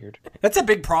 So weird. That's a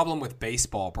big problem with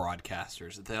baseball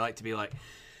broadcasters. That they like to be like,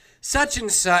 such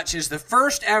and such is the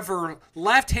first ever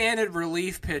left-handed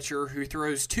relief pitcher who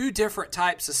throws 2 different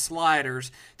types of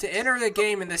sliders to enter the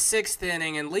game in the 6th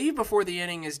inning and leave before the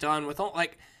inning is done with all,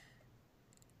 like,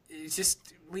 it's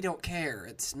just, we don't care.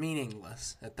 It's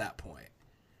meaningless at that point.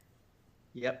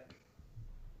 Yep.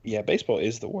 Yeah, baseball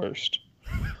is the worst.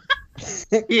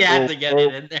 You have to get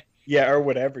it in there. Yeah, or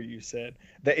whatever you said.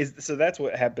 So that's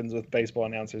what happens with baseball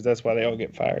announcers. That's why they all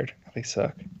get fired. They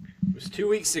suck. It was 2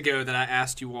 weeks ago that I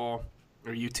asked you all,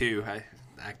 or you two, I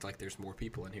act like there's more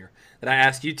people in here, that I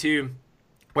asked you two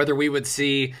whether we would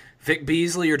see Vic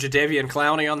Beasley or Jadeveon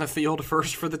Clowney on the field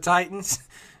first for the Titans.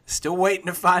 Still waiting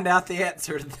to find out the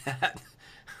answer to that.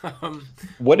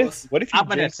 What if you I'm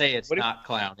going to say it's not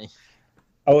Clowney.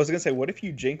 I was going to say, what if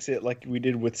you jinx it like we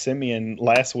did with Simeon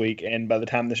last week, and by the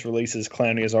time this releases,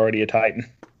 Clowney is already a Titan?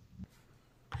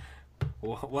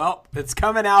 Well, it's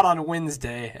coming out on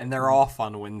Wednesday, and they're off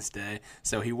on Wednesday,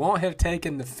 so he won't have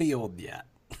taken the field yet.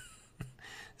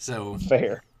 So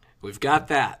fair. We've got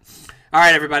that. All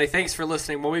right, everybody, thanks for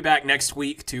listening. We'll be back next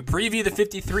week to preview the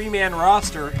 53-man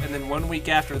roster, and then 1 week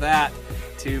after that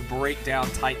to break down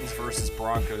Titans versus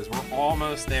Broncos. We're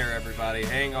almost there, everybody.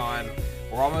 Hang on.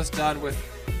 We're almost done with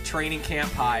training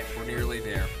camp hype. We're nearly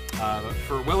there.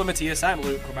 For Will and Matthias, I'm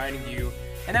Luke, reminding you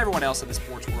and everyone else in the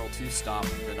sports world to stop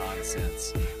the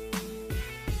nonsense.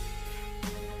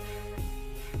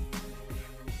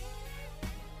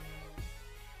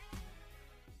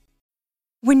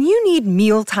 When you need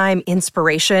mealtime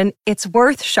inspiration, it's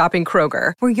worth shopping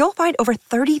Kroger, where you'll find over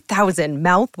 30,000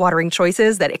 mouth-watering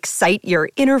choices that excite your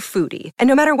inner foodie. And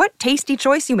no matter what tasty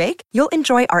choice you make, you'll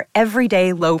enjoy our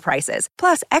everyday low prices,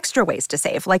 plus extra ways to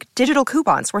save, like digital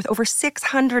coupons worth over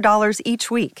 $600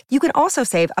 each week. You can also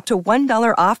save up to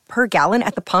 $1 off per gallon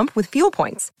at the pump with fuel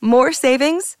points. More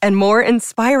savings and more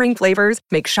inspiring flavors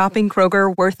make shopping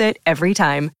Kroger worth it every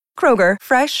time. Kroger,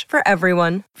 fresh for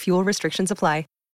everyone. Fuel restrictions apply.